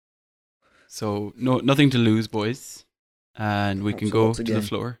 So nothing to lose, boys. And we can So go what's to the the game?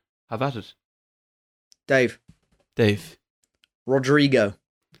 floor. Have at it. Dave. Dave. Rodrigo.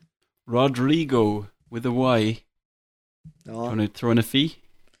 Rodrigo with a Y. Do you Oh, want to throw in a fee?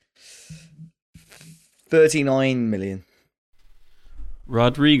 39 million.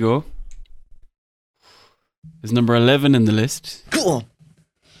 Rodrigo is number 11 in the list. Go on.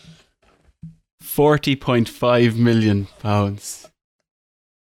 £40.5 million.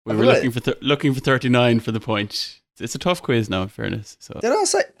 We were looking for 39 for the point. It's a tough quiz now, in fairness. So Did I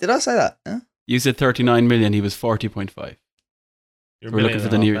say that? Huh? you said 39 million. He was 40.5. You're a We're looking for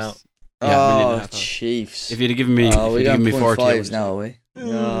the million and a half nearest. Yeah, million and a Oh, half out. Chiefs. If you'd have given me, Oh, if we're you'd given going me 40, I 0.5s would've- now, are we?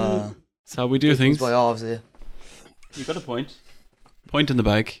 Yeah. That's how we do things. By halves here. You got a point. Point in the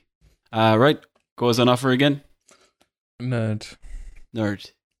bag. Right, goes on offer again. Nerd.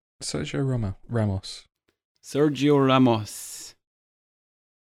 Nerd. Sergio Ramos. Sergio Ramos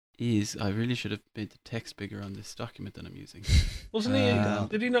is. I really should have made the text bigger on this document that I'm using. Wasn't he?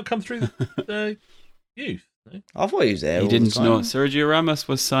 Did he not come through the youth? No? I thought he was there. He all the didn't time. know. Sergio Ramos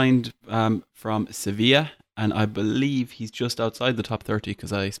was signed from Sevilla, and I believe he's just outside the top 30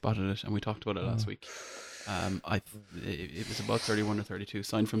 because I spotted it and we talked about it last week. It was about 31 or 32.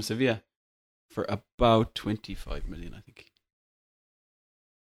 Signed from Sevilla for about 25 million, I think.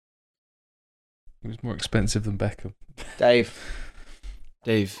 He was more expensive than Beckham. Dave.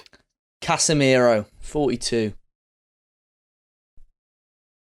 Casemiro, 42.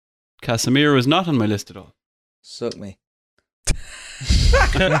 Casemiro is not on my list at all. Suck me.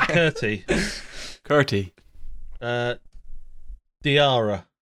 Curty. Curty. Diarra.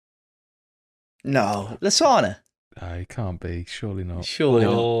 No. Lasana. He can't be. Surely not. Surely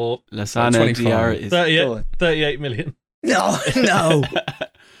not. Or Lasana 25. Diarra is 38 million. No, no.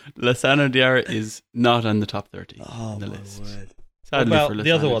 Lasana Diarra is not on the top 30 Oh, on the my list. word. What Sadly about for Lasana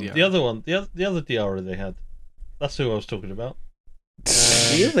the other one? Diarra. The other Diarra they had. That's who I was talking about.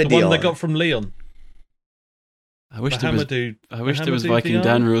 The other The one they Diarra. got from Leon. I wish there was Mohamed Viking Diarra?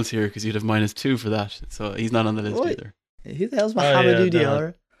 Dan rules here because you'd have -2 for that. So he's not on the list What? either. Who the hell's Oh, yeah, Mohamedou no.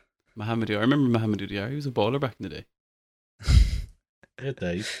 Diarra? Mohamedou. I remember Mohamedou Diarra. He was a baller back in the day. Yeah,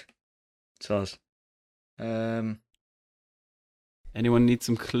 Dave. Sos. Anyone need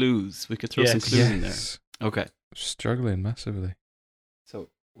some clues? We could throw some Yes. clues in there. Yes. Okay. Struggling massively. So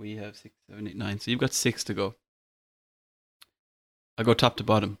we have 6, 7, 8, 9. So you've got 6 to go. I go top to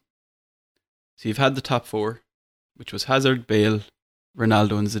bottom. So you've had the top 4, which was Hazard, Bale,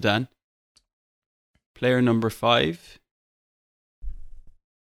 Ronaldo, and Zidane. Player number 5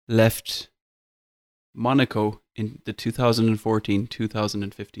 left Monaco in the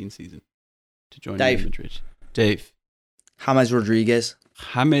 2014-2015 season to join Real Dave. Madrid. Dave. James Rodriguez.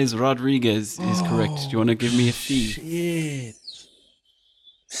 James Rodriguez is correct. Do you want to give me a fee? Shit.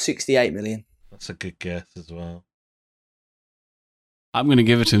 68 million. That's a good guess as well. I'm going to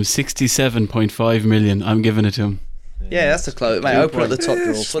give it to him. 67.5 million. I'm giving it to him. Yeah, that's the close. Mate, 2 open up the points. top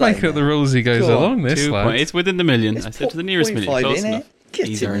drawer. Just Put that making in up the there. rules he goes Go on. along, this 2 lad. points. It's within the million. Let's I said to put the nearest million. 0.5 Close in enough. it. Get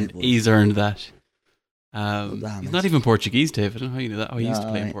He's in earned, there, boy. he's earned that. Damn He's it. not even Portuguese, Dave. I don't know how you know that. Oh, he used to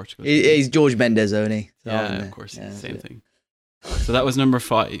play in Right. Portugal. He's George Mendes, only. Yeah, of course. Yeah, Same that's it. thing. So that was number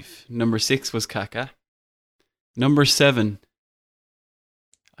 5. Number 6 was Kaká. Number 7.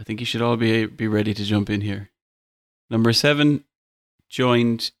 I think you should all be ready to jump in here. Number 7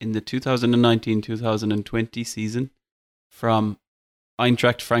 joined in the 2019-2020 season from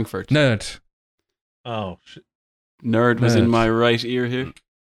Eintracht Frankfurt. Nerd. Oh, shit. Nerd was in Nerd. my right ear here.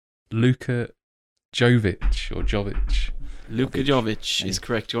 Luka Jovic or Jovic. Luka Jovic is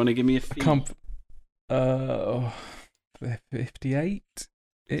correct. Do you want to give me a I fee? can't. 58?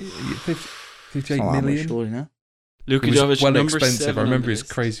 58 Something like that, million? surely, no? Luka It was Jovic, well number expensive. 7 I on remember the it's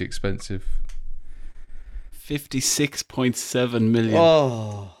list. crazy expensive. 56.7 million.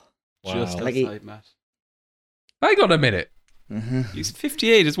 Oh. Just Wow. Like he- outside, Matt. Hang on a minute. Mm-hmm. He's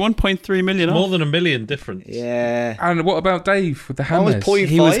 58. It's 1.3 million More off. than a million difference. Yeah. And what about Dave with the Mine was hammers? point-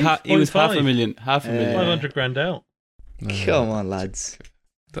 He was, 5? he was half a 0.5. million. Half a million. 500 grand out. No, Come on, lads.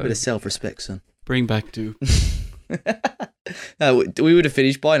 don't- Bit of self-respect, son. Bring back to. No, we would have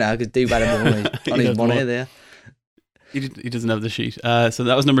finished by now because Duke had him on He his does monitor not. there. He doesn't have the sheet. So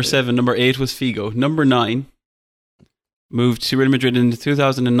that was number 7. Number 8 was Figo. Number 9 moved to Real Madrid in the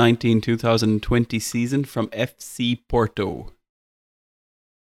 2019-2020 season from FC Porto.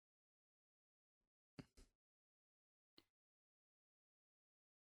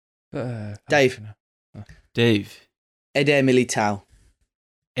 Dave. Dave. Eder Militao,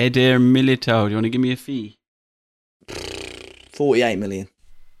 Eder Militao. Do you want to give me a fee? 48 million.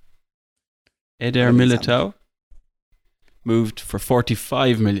 Eder What is that? Militao moved for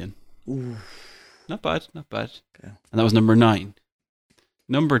 45 million. Ooh. Not bad, not bad. Okay. And that was number 9.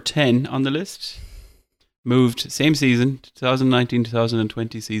 Number 10 on the list moved same season,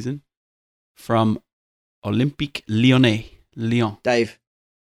 2019-2020 season, from Olympique Lyonnais. Lyon. Dave.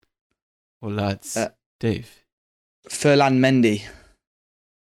 Oh, lads. Dave. Ferland Mendy.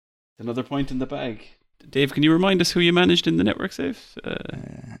 Another point in the bag. Dave, can you remind us who you managed in the network save?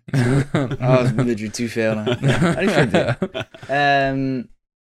 I was literally too fair now. I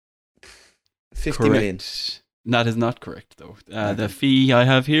 50 million. That is not correct, though. The fee I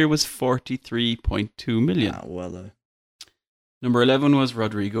have here was 43.2 million. Ah, well, though. Number 11 was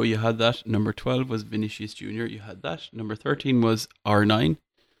Rodrigo. You had that. Number 12 was Vinicius Jr. You had that. Number 13 was R9.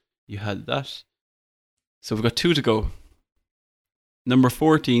 You had that. So we've got 2 to go. Number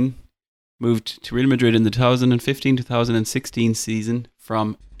 14 moved to Real Madrid in the 2015-2016 season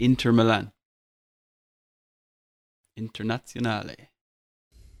from Inter Milan. Internazionale.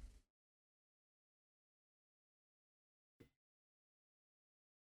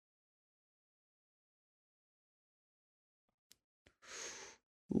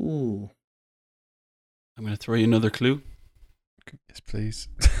 Ooh. I'm going to throw you another clue. Yes, please.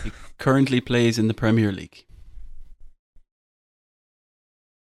 He currently plays in the Premier League.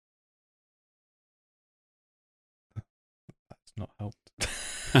 That's not helped.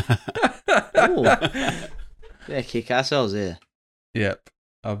 Ooh. Yeah, kick ourselves here. Yep.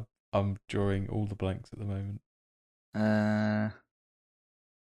 I'm drawing all the blanks at the moment.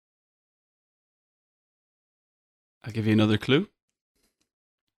 I'll give you another clue.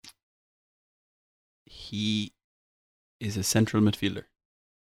 He is a central midfielder.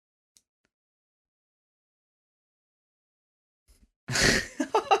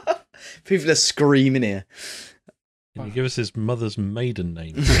 People are screaming here. Can you give us his mother's maiden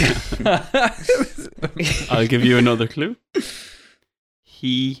name? I'll give you another clue.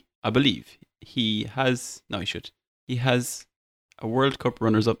 I believe, he has a World Cup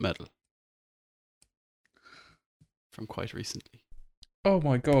runners-up medal from quite recently. Oh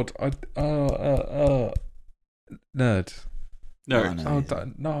my god! Nerd. No, Oh, no.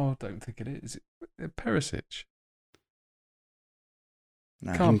 No, I don't think it is. Perisic.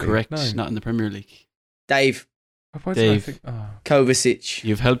 No. Can't be, incorrect. no. Not in the Premier League. Dave. Why did I Dave. think? Oh. Kovacic.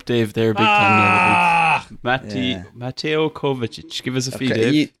 You've helped Dave there big time. Yeah. Mateo Kovacic. Give us a fee,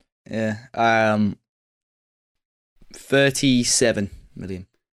 Okay, Dave. yeah. 37 million.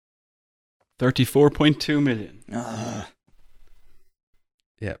 34.2 million. Ah,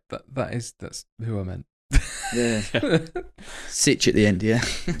 Yeah, that's who I meant. yeah. Sitch at the end, yeah.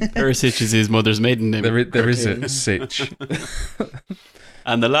 Perisic is his mother's maiden name. there is a sitch.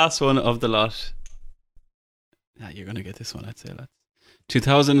 And the last one of the lot. You're going to get this one, I'd say, lads.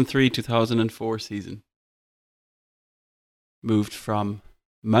 2003-2004 season. Moved from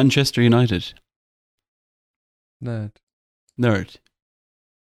Manchester United. Nerd.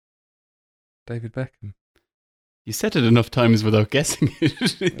 David Beckham. You said it enough times without guessing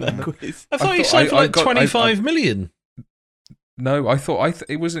it in that Uh-huh. quiz. I thought you said for like 25 million. No, I thought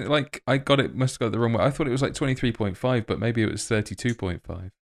it wasn't like I got it. Must have got it the wrong way. I thought it was like 23.5, but maybe it was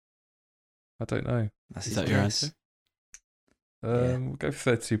 32.5. I don't know. That's Is his that your guess. answer? Yeah. We'll go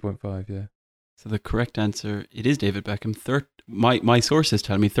for 32.5. Yeah. So the correct answer, it is David Beckham. My sources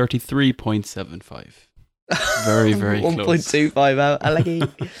tell me 33.75. Very, very close. 1.25 out. I like it.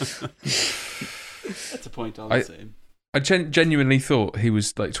 That's a point all the same. I genuinely thought he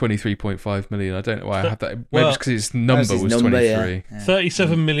was like 23.5 million. I don't know why I had that. Maybe Well, it's because his number his was number, 23. yeah.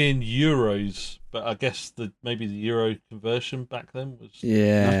 37 million euros, but I guess maybe the euro conversion back then was.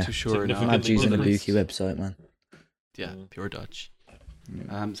 Yeah. Not too sure now. I'm using the Difference. Buki website, man. Yeah, pure Dutch.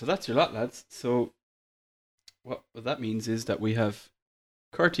 Yeah. So that's your lot, lads. So what that means is that we have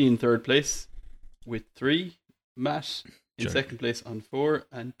Curty in third place with 3, Matt in Joke. second place on 4,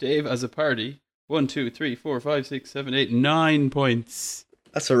 and Dave as a party 1, 2, 3, 4, 5, 6, 7, 8, 9 points.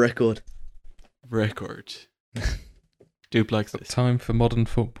 That's a record. Record. Dupe likes this. Time for modern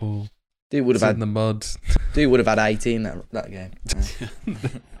football. Dude would It's have in had. the mud. Dude would have had 18 that game. Yeah.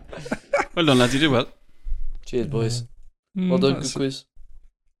 Well done, lads. You do well. Cheers, boys. Mm, Well done, that's- good quiz.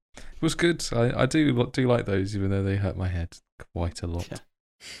 It was good. I do like those, even though they hurt my head quite a lot. Yeah.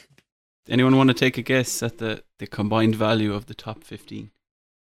 Anyone want to take a guess at the combined value of the top 15?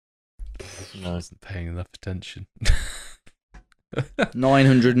 I wasn't paying enough attention.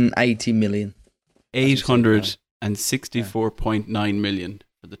 980 million. 864.9 million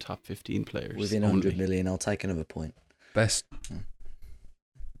for the top 15 players. Within only. 100 million. I'll take another point. Best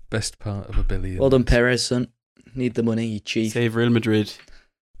part of $1 billion. Well done, Perez, son. Need the money, you chief. Save Real Madrid.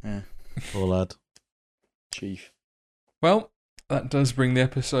 Yeah. Poor lad. Chief. Well, that does bring the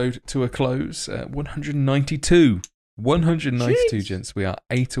episode to a close. 192. 192, Jeez. gents. We are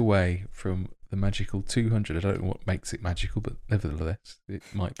 8 away from the magical 200. I don't know what makes it magical, but nevertheless, it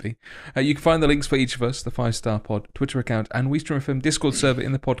might be. You can find the links for each of us, the 5-Star Pod Twitter account and We Stream FM Discord server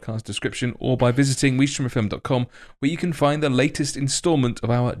in the podcast description, or by visiting WeStreamFM.com, where you can find the latest instalment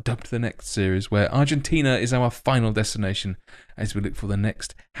of our Dubbed the Next series, where Argentina is our final destination as we look for the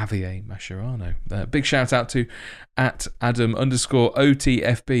next Javier Mascherano. Big shout out to at Adam_OTFBFM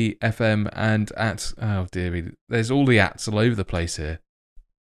and at, oh dearie, there's all the ats all over the place here.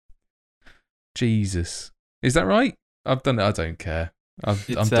 Jesus. Is that right? I've done it, I don't care. I'm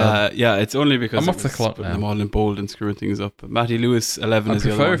done. Yeah, it's only because I'm off the clock putting now. them all in bold and screwing things up. Matty Lewis 11 I'd is the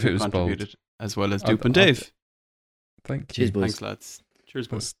prefer other one if it who was bold. contributed, as well as Dupe and Dave. Thank you. Cheers, boys. Thanks, lads. Cheers,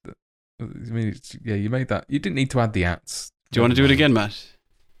 boys. I mean, yeah, you made that. You didn't need to add the ats. Do you want to do it again, Matt?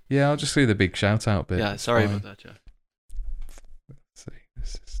 Yeah, I'll just do the big shout out bit. Yeah, It's sorry fine. about that, yeah. Let's see,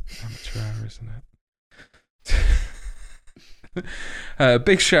 this is amateur hour, isn't it?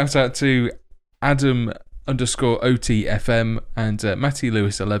 Big shout out to Adam_OTFM and Matty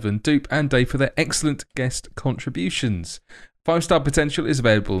Lewis 11, Dupe and Dave for their excellent guest contributions. 5-Star Potential is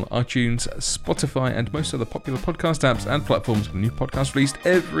available on iTunes, Spotify, and most other popular podcast apps and platforms with a new podcast released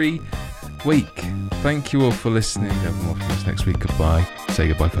every week. Thank you all for listening. Have more from us next week. Goodbye. Say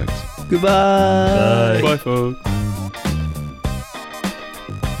goodbye, folks. Goodbye. Bye, folks.